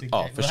 Oh, yeah.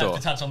 Oh, for we'll sure. have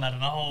to touch on that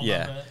in a whole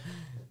other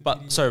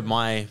But so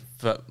I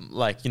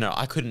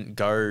couldn't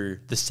go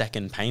the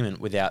second payment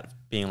without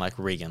being like,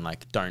 Regan,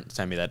 don't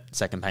send me that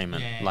second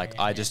payment.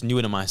 I just knew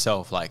it in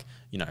myself.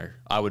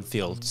 I would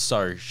feel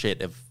so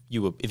shit if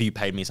you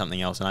paid me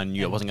something else and I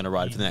knew I wasn't going to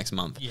ride it for the next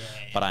month.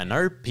 But I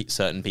know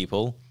certain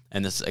people,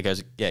 and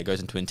it goes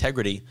into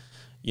integrity,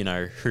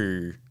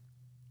 who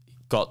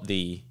got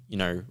the,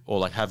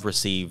 or have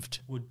received,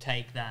 would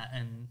take that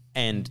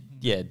and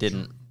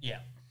didn't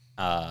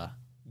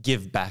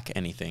give back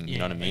anything. You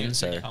know what I mean?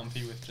 So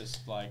comfy with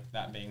just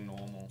that being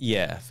normal.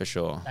 Yeah, for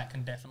sure. That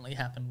can definitely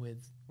happen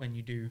when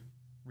you do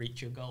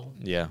reach your goal.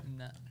 Yeah,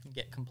 and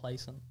get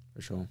complacent.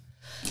 For sure.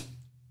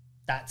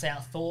 That's our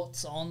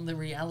thoughts on the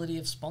reality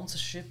of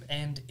sponsorship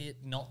and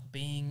it not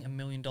being $1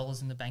 million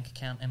in the bank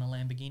account and a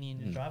Lamborghini in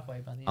your driveway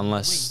by the end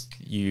Unless of the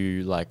week.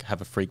 you have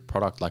a freak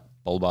product like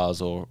bull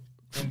bars or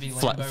MV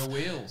Lambo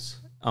wheels.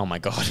 Oh my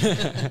god.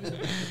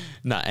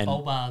 No, and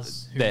bull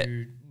bars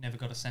who never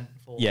got a cent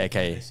for. Yeah,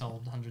 okay. They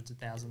sold hundreds of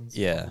thousands.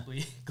 Yeah.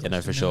 Probably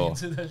No, for sure.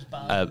 of those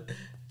bars at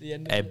the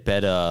end of a it.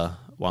 better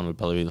one would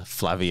probably be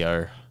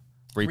Flavio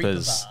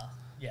Reapers. Reaper bar.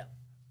 Yeah.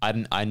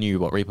 I knew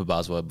what Reaper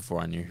bars were before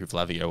I knew who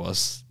Flavio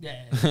was.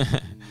 Yeah.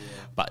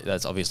 But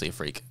that's obviously a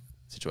freak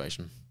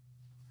situation.